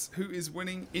chats? Who is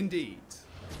winning indeed?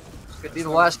 Could be the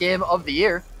last game of the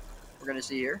year. We're going to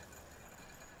see here.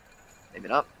 Maybe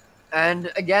not.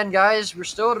 And again, guys, we're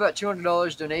still at about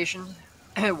 $200 donation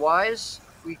wise.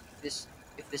 If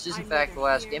this is in fact the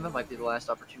last game, it might be the last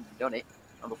opportunity to donate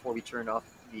before we turn off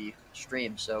the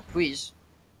stream. So please,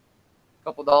 a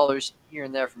couple dollars here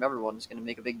and there from everyone is going to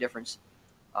make a big difference.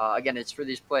 Again, it's for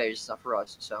these players, it's not for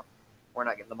us. So we're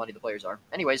not getting the money the players are.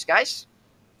 Anyways, guys,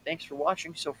 thanks for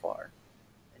watching so far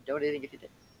and donating if you did.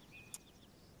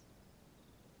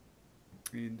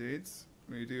 Indeed.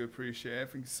 We do appreciate it.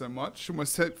 Thank you so much.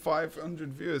 Almost hit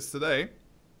 500 viewers today.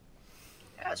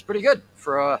 Yeah, it's pretty good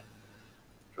for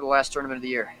the last tournament of the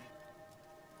year.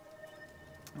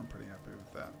 I'm pretty happy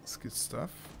with that. It's good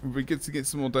stuff. It'll be good to get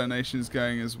some more donations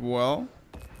going as well.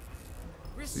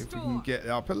 See if we can get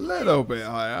up a little bit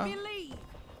higher.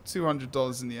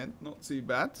 $200 in the end. Not too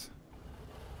bad.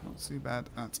 Not too bad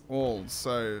at all.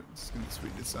 So, just going to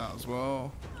tweet this out as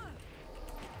well.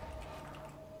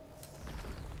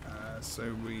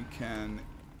 So we can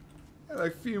get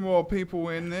a few more people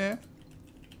in there.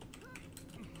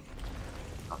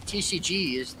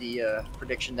 TCG is the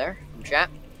prediction there from chat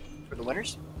for the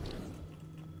winners.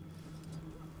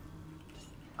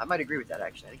 I might agree with that,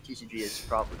 actually. I think TCG is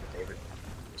probably the favorite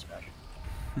in this match.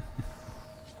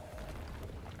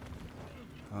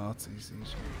 Oh,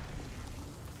 TCG.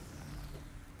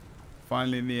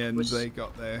 Finally, in the end, they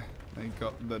got the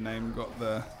name, got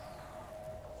the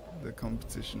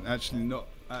competition. Actually, not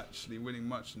actually winning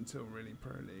much until really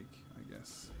Pro League, I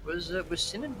guess. Was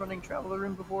Synod running Traveler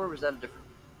Room before, or was that a different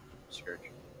Scourge?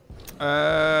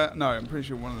 No, I'm pretty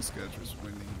sure one of the Scourge was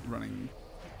running.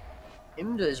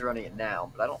 Imda is running it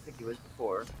now, but I don't think he was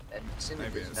before. And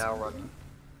Synod is now running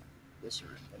this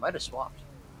room. They might have swapped,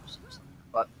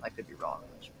 but I could be wrong.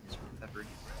 I just remembered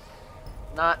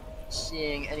not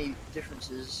seeing any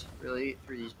differences really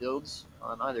through these builds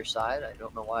on either side. I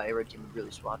don't know why a red team would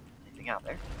really swap anything out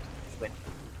there. Just win.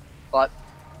 But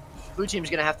blue team's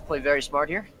going to have to play very smart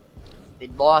here. They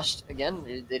lost again.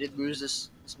 They did lose this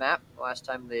map the last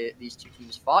time these two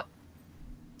teams fought.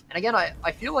 And again,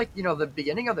 I feel like, you know, the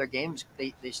beginning of their games,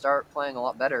 they start playing a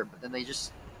lot better, but then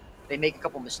they make a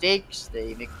couple mistakes,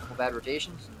 they make a couple bad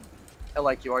rotations, and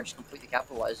LIQR just completely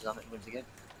capitalizes on it and wins the game.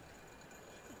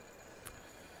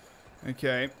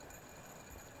 Okay.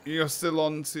 You're still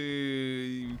on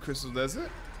to Crystal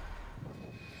Desert?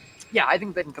 Yeah, I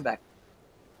think they can come back.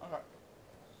 Alright.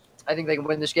 I think they can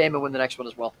win this game and win the next one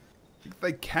as well. I think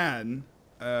they can,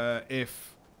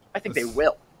 if... I think they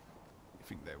will. You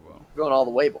think they will? Going all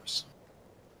the way, boys.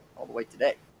 All the way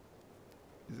today.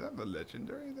 Is that the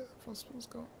legendary that Frostball's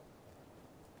got?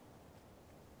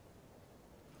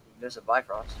 There's a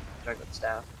Bifrost. Talking about the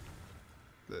staff.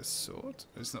 The sword?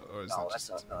 It's not. Or is No, that that's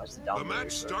just... not. No, it's the The down.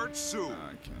 match starts soon. Oh,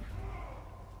 okay.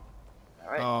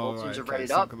 All right, Oh, both right, teams are okay. ready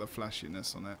It's up. not got the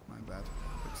flashiness on it. My bad.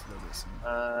 Looks a little bit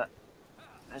similar.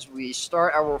 As we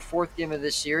start our fourth game of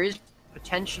this series,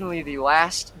 potentially the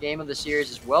last game of the series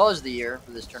as well as the year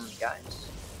for this tournament, guys.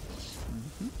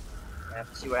 I have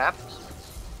to see what happens.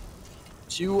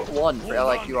 2-1 for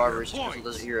LIQR versus Crystal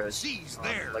Desert Heroes Seize on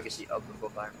there. Legacy of the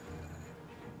Fire.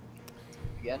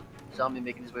 Again, Zombie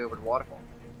making his way over to Waterfall.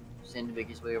 Sin making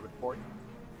his way over to Port.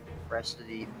 The rest of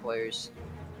the players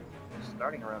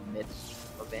starting around mid.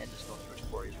 Van just going towards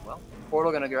Quarry as well.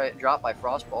 Portal going to drop by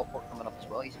Frostball. Port coming up as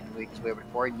well. He's going to make his way over to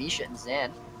Quarry. Misha and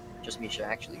Zan. Just Misha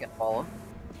actually going to follow him.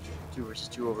 2 versus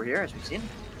 2 over here as we've seen.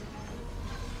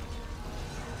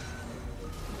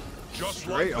 Just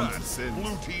Straight like onto that, Sin.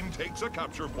 blue team takes a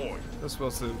capture point. They're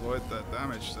supposed to avoid that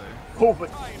damage, though. Oh, but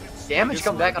damage Guess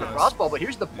come back on a what Frostball. But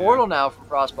here's the portal now from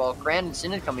Frostball. Cran and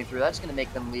Synod coming through. That's going to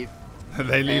make them leave.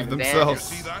 They leave And Van- You themselves.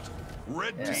 see that?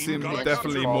 Red Yeah. team Seems got a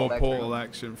definitely capture more back portal through.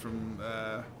 action from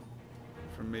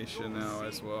Misha now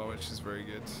as well, which is very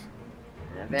good.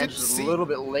 Advantage is see- a little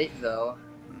bit late though.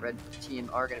 Red team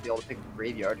are going to be able to pick the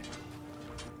graveyard.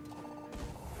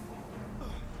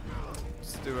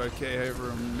 Just do okay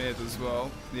over in mid as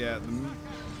well. Yeah,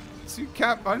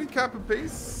 only cap a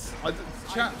piece.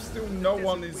 Chat, still no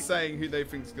one is saying who they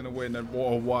think is going to win and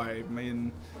why. I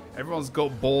mean, everyone's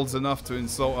got balls enough to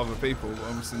insult other people, but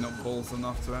obviously not balls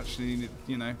enough to actually,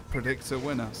 you know, predict a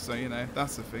winner. So, you know,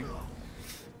 that's the thing.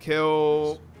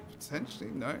 Kill, potentially,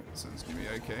 no. So it's going to be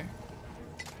okay.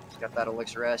 He's got that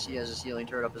Elixir S. He has a ceiling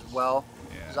turret up as well.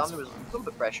 Yeah, Zombie was a little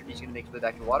bit pressured. He's going to make his way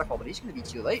back to Waterfall, but he's going to be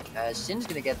too late as Sin's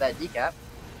going to get that decap.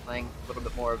 Playing a little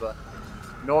bit more of a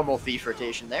normal thief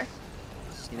rotation there.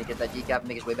 He's going to get that decap and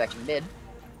make his way back to mid.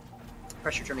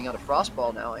 Pressure turning on to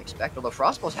Frostball now, I expect. Although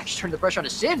Frostball's actually turned the pressure on to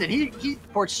Sin, and he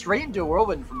ports straight into a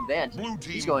whirlwind from Van. Blue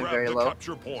team He's going grabbed very the low.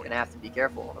 capture He's point. going to have to be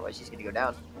careful, otherwise he's going to go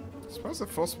down. I suppose the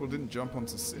Frostball didn't jump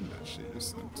onto Sin, actually,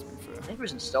 just to be I fair. think he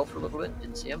was in stealth for a little bit,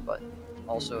 didn't see him, but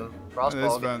also there's Frostball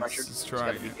getting Vance pressured. just He's got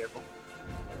to trying be it. careful.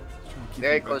 Trying to keep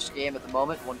Very him back. close game at the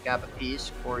moment, 1 cap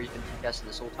apiece. Corey's been contested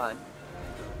this whole time.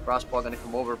 Frostball going to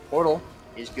come over. Portal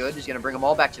is good. He's going to bring them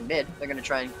all back to mid. They're going to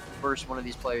try and burst one of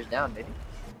these players down, maybe.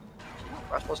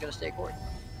 Frostball's going to stay Corey.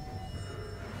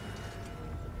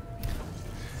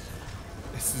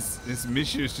 This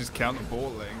Misha is just counter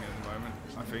balling at the moment,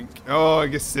 I think. Oh, I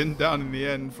guess Sin down in the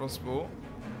end, Frostball.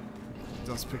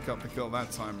 Does pick up the kill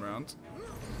that time round.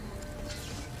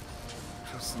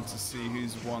 Interesting to see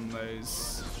who's won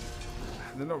those.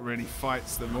 They're not really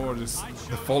fights, they're more just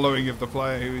the following of the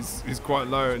player who's quite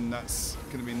low, and that's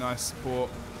going to be nice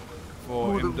support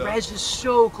for Oh, him. the res is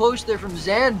so close there from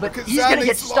Zan, but Look at he's Zan, going to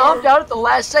get he's stomped low. out at the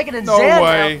last second, and No Zan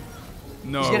way.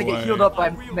 now, No he's going to way. get healed up by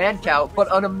Mancow, but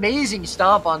an amazing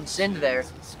stomp on Sind there.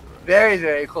 Very,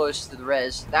 very close to the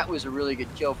res. That was a really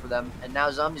good kill for them. And now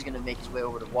Zombie's going to make his way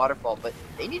over to Waterfall, but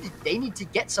they need to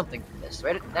get something from this.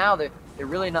 Right now, they're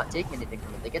really not taking anything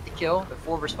from it. They get the kill, they're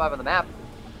 4 versus 5 on the map,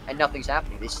 and nothing's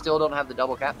happening. They still don't have the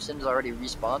double cap. Sin's already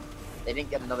respawned. They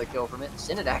didn't get another kill from it.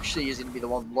 Synod actually is going to be the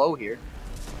one low here.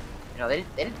 You know, they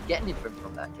didn't get anything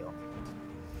from that kill.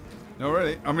 No,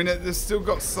 really. I mean, they've still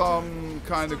got some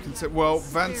kind of concept. Well,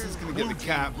 Vance is going to get the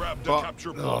cap, but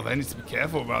they need to be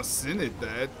careful about Synod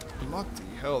there. Bloody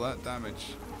hell, that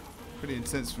damage. Pretty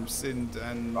intense from Sind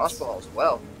and Crossball as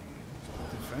well.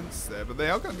 defense there, but they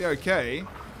are going to be okay.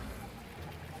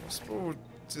 Crossball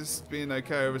just being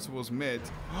okay over towards mid.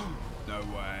 No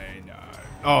way, no.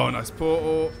 Oh, nice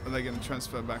portal. Are they going to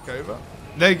transfer back over?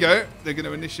 There you go. They're going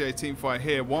to initiate a team fight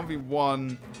here.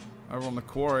 1v1 over on the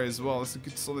quarry as well. That's a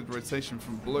good solid rotation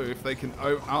from blue. If they can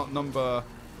outnumber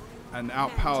and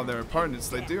outpower their opponents,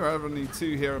 they do have only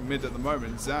 2 here in mid at the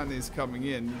moment. Zan is coming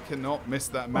in. You cannot miss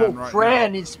that man right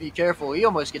Cran now. needs to be careful. He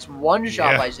almost gets one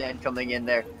shot Yeah. by Zan coming in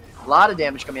there. A lot of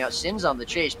damage coming out. Sin's on the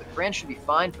chase, but Cran should be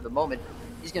fine for the moment.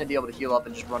 He's going to be able to heal up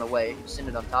and just run away.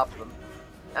 Sin on top of him.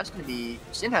 That's going to be...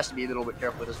 Sin has to be a little bit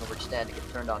careful. He doesn't overextend and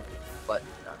get turned on. But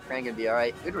Cran gonna be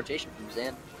alright. Good rotation from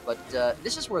Zan. But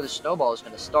this is where the snowball is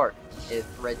going to start if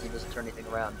red team doesn't turn anything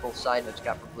around. Both side notes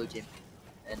got for blue team.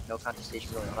 And no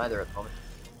contestation really on either at the moment.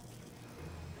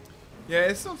 Yeah,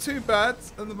 it's not too bad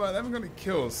at the moment. They haven't got any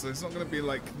kills, so it's not going to be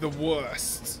like the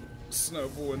worst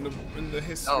snowball in the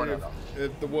history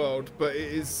of the world. But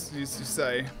it is, as you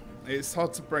say, it's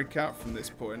hard to break out from this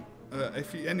point.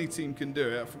 If any team can do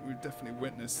it, I think we've definitely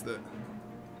witnessed that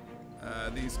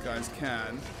these guys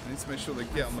can. They need to make sure they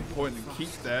get on the point and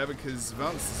keep there, because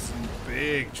Vance is in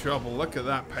big trouble. Look at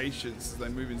that patience as they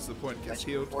move into the point. Gets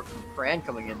healed. Support from Fran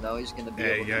coming in though. He's going to be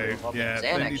There able you to go. Yeah,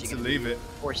 they need to leave it.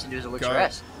 Forced into his elixir Go.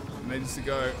 rest. Needs to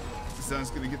go.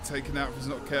 Zan's going to get taken out if he's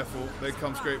not careful. There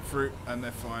comes Grapefruit, and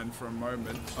they're fine for a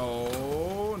moment.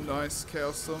 Oh, nice.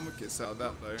 Chaos Storm gets out of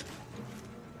that though.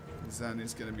 Zan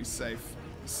is going to be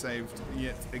saved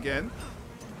yet again.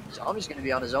 Zombie's going to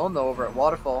be on his own though over at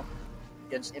Waterfall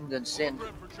against Imda and Sin.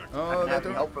 Oh, Have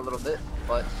to help for a little bit,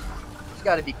 but he's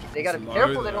got to be. They got to be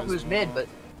careful they don't lose mid, but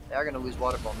they are going to lose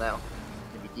Waterfall now.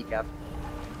 Going to be decapped.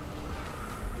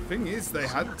 Thing is, they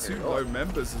had 2 low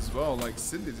members as well. Like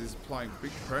Syndid is applying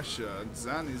big pressure, and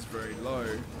Zan is very low.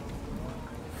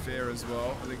 Fear as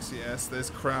well. Elixir S. There's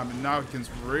Cram, and now he can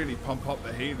really pump up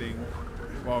the healing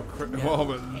while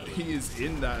he is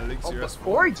in that Elixir S.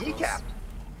 Corey decapped.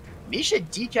 Misha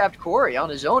decapped Corey on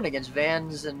his own against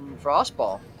Vans and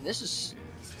Frostball. And this is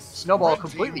Snowball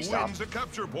completely stopped.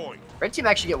 Red team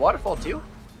actually get Waterfall too?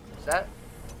 Is that?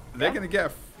 They're going to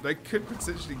get. They could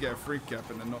potentially get a free cap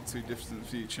in the not too distant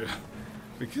future,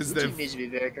 because Blue team needs to be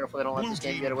very careful they don't let this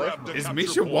game get away from them. Is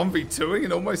Misha 1v2ing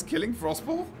and almost killing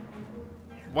Frostball?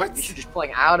 What? Misha just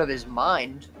playing out of his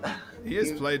mind. He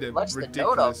has played it lets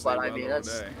ridiculously the note up, but well I mean that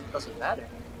doesn't matter.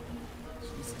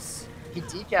 Jesus. He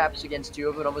decaps against 2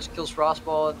 of them, almost kills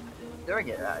Frostball during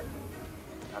it. I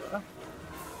don't know.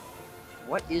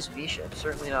 What is Misha?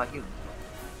 Certainly not human.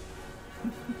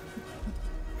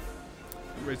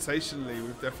 Rotationally,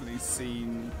 we've definitely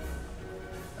seen.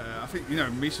 I think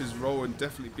Misha's role would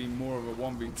definitely be more of a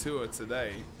 1v2er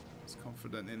today. He's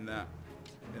confident in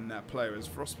that player, as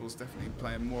Frostball's definitely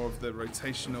playing more of the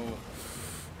rotational.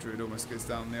 Druid almost gets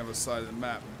down on the other side of the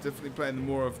map. Definitely playing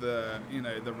more of the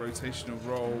the rotational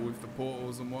role with the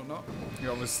portals and whatnot.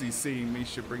 You're obviously seeing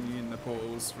Misha bringing in the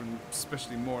portals,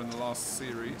 especially more in the last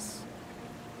series.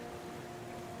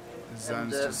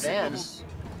 And Vans.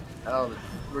 Oh,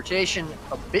 rotation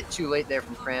a bit too late there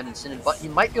from Cran and Synod, but he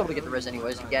might be able to get the res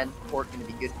anyways. Again, Port going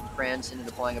to be good from Cran. Synod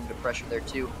applying a bit of pressure there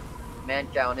too.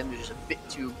 Mancow and him is just a bit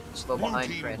too slow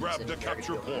behind Cran and Synod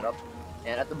to build it up.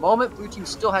 And at the moment, blue team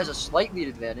still has a slight lead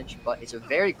advantage, but it's a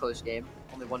very close game.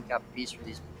 Only 1 cap apiece for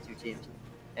these 2 teams.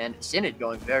 And Synod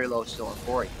going very low still on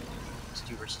Corey. It's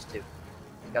 2 versus 2.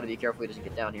 He's got to be careful he doesn't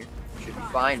get down here. Should be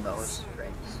fine though, as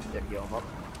Cran's going to heal him up.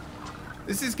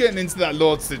 This is getting into that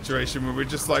Lord situation where we're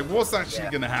just like, what's actually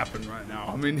going to happen right now?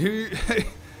 I mean, who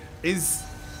is...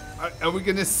 Are we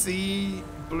going to see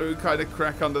blue kind of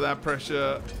crack under that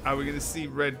pressure? Are we going to see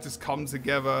red just come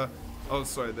together? Oh,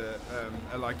 sorry, the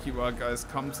LIQR guys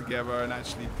come together and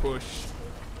actually push,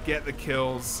 get the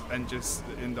kills, and just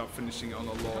end up finishing on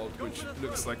a Lord, which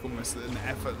looks like almost an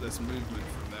effortless movement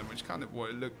from them, which kind of what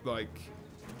it looked like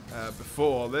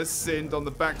before. There's Sind on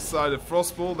the backside of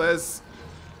Frostball. There's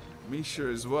Misha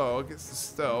as well, gets the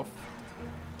stealth.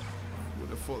 Would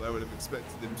have thought they would have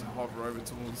expected him to hover over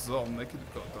towards Zom. They could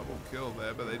have got a double kill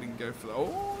there, but they didn't go for that.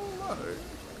 Oh no!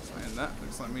 Saying that,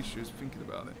 looks like Misha is thinking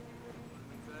about it.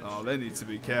 Oh, they need to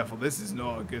be careful. This is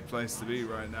not a good place to be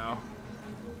right now.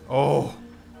 Oh,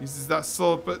 uses that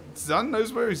sword, but Zan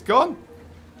knows where he's gone.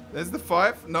 There's the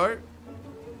 5. No.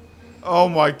 Oh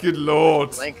my good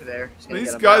lord! Link there.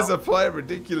 These guys are playing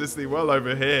ridiculously well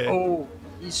over here. Oh.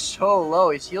 He's so low.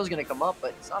 His heal's going to come up,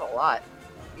 but it's not a lot.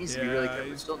 He needs to be really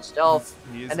careful. Still in stealth.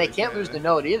 And they can't lose the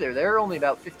node either. They're only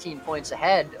about 15 points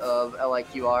ahead of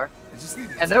LIQR.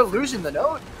 And they're losing the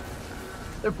node.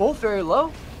 They're both very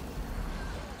low.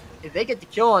 If they get the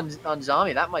kill on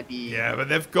Zombie, that might be... Yeah, but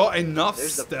they've got enough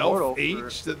stealth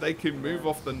each that they can move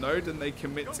off the node and they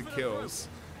commit to kills.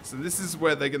 So this is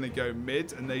where they're going to go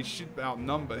mid, and they should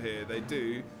outnumber here. They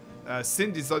do.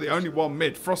 Cindy's the only one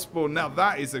mid. Frostball, now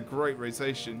that is a great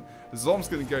rotation. Zom's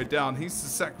going to go down. He's the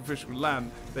sacrificial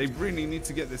lamb. They really need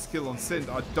to get this kill on Sind.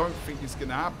 I don't think it's going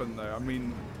to happen, though. I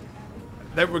mean,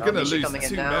 they were going to lose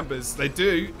 2 members. They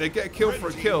do. They get a kill for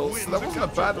a kill, so that wasn't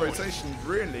a bad rotation,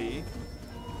 really.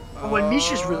 But when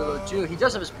Misha's really low, too, he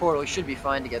does have his portal. He should be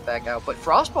fine to get back out. But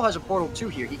Frostball has a portal, too,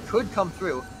 here. He could come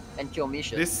through and kill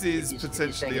Misha. This is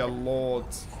potentially a Lord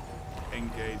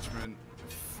engagement.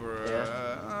 For,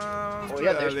 oh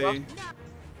yeah, there's Frostball.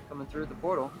 coming through the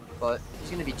portal, but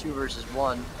it's going to be 2 versus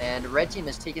 1, and red team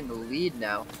has taken the lead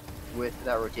now with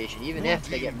that rotation. Even Blue if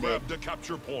they get team mid, grabbed the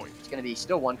capture point. it's going to be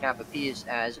still 1 cap apiece,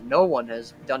 as no one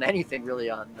has done anything really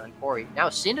on Corey. Now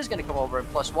Sin is going to come over and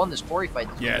 +1 this Corey fight.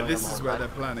 Yeah, this is where they're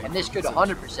planning. And this could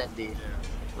 100% be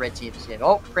red team's game.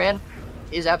 Oh, Cran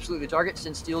is absolutely the target.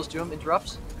 Sin steals to him,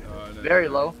 interrupts. No, Very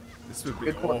low. This would be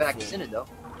Good pull awful. back to Sin though.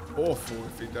 Awful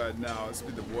if he died now. It's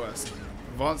been the worst.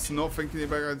 Vance not thinking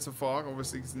about going so far,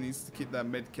 obviously, because he needs to keep that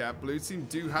mid cap. Blue team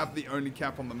do have the only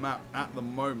cap on the map at the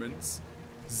moment.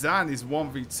 Zan is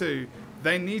 1v2.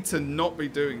 They need to not be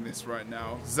doing this right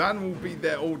now. Zan will be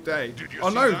there all day. Did you Oh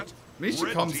see no, that? Misha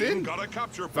Red comes team in. got a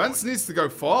capture Vance point. needs to go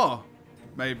far,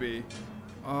 maybe.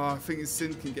 I think his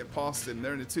Sin can get past him.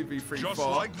 They're in a 2v3 Just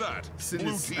far. like that. Sin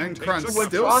Blue is, team and takes Kranz a still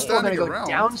capture Frostball point. going to standing go around.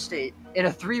 downstate in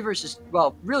a 3 versus,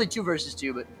 well, really 2 versus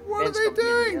 2, but What are Vance they coming in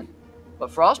doing? again. But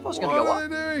Frostball's going to What go are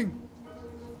up. they doing?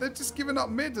 They're just giving up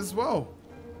mid as well.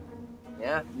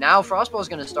 Yeah, now Frostball's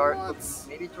going to start What?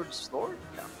 maybe towards Slord.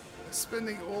 No. They're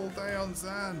spending all day on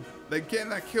Zan. They're getting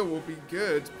that kill will be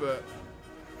good, but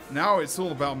now it's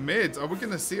all about mid. Are we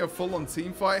going to see a full-on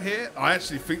team fight here? I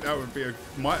actually think that would be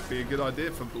might be a good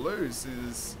idea for Blues.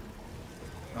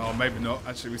 Oh, maybe not.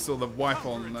 Actually, we saw the wipe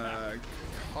on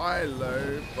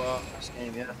Kylo, but This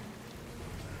game, yeah.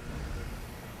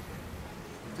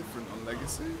 different on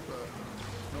Legacy, but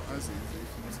not as easy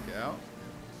for them to get out.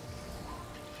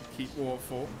 Keep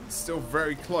Waterfall. It's still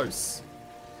very close.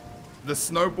 The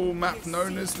snowball map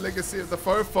known as Legacy of the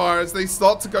Foe Fire as they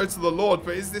start to go to the Lord,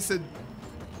 but is this a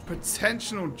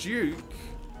potential Duke?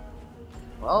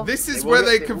 Well, This is they will where get-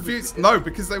 they will be confuse. good. No,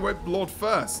 because they went Lord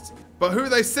first. But who are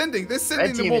they sending? They're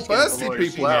sending the team more is getting the bursty Lord as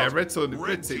people well. here. Red team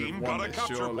Red team have got won a this,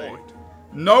 capture surely. point.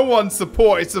 No one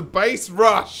support. It's a base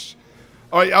rush.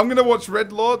 All right, I'm gonna watch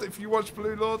Red Lord. If you watch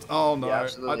Blue Lord, oh no, Yeah, I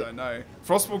absolutely. don't know.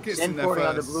 Frostball gets Sin in there porting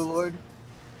on the first. Blue Lord.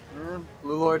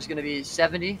 Blue Lord's going to be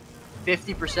 70,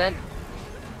 50%.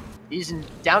 He's in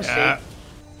downstate. Yeah.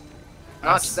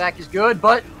 Knocks That's- back is good,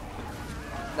 but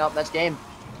nope, that's game.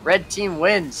 Red team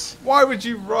wins. Why would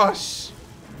you rush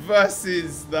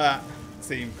versus that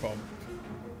team comp?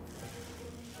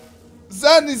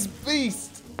 Zan is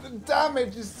beast. The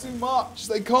damage is too much.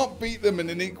 They can't beat them in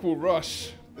an equal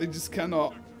rush. They just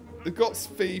cannot. They've got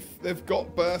Thief. They've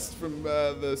got burst from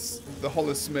the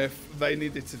Holosmith. They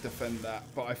needed to defend that,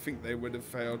 but I think they would have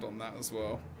failed on that as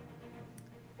well.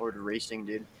 Horde racing,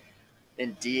 dude.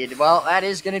 Indeed. Well, that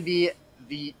is going to be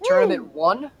the tournament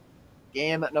 1,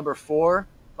 game number 4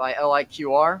 by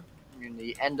LIQR. And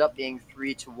the end up being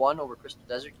 3-1 over Crystal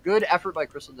Desert. Good effort by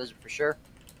Crystal Desert for sure.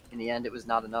 In the end, it was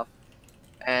not enough.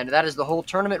 And that is the whole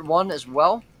tournament 1 as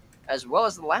well as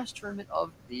the last tournament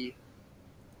of the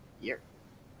year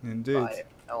Indeed. by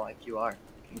LIQR.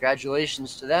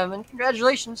 Congratulations to them, and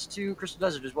congratulations to Crystal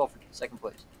Desert as well for 2nd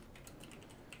place.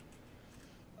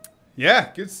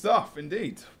 Yeah, good stuff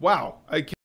indeed. Wow. Okay.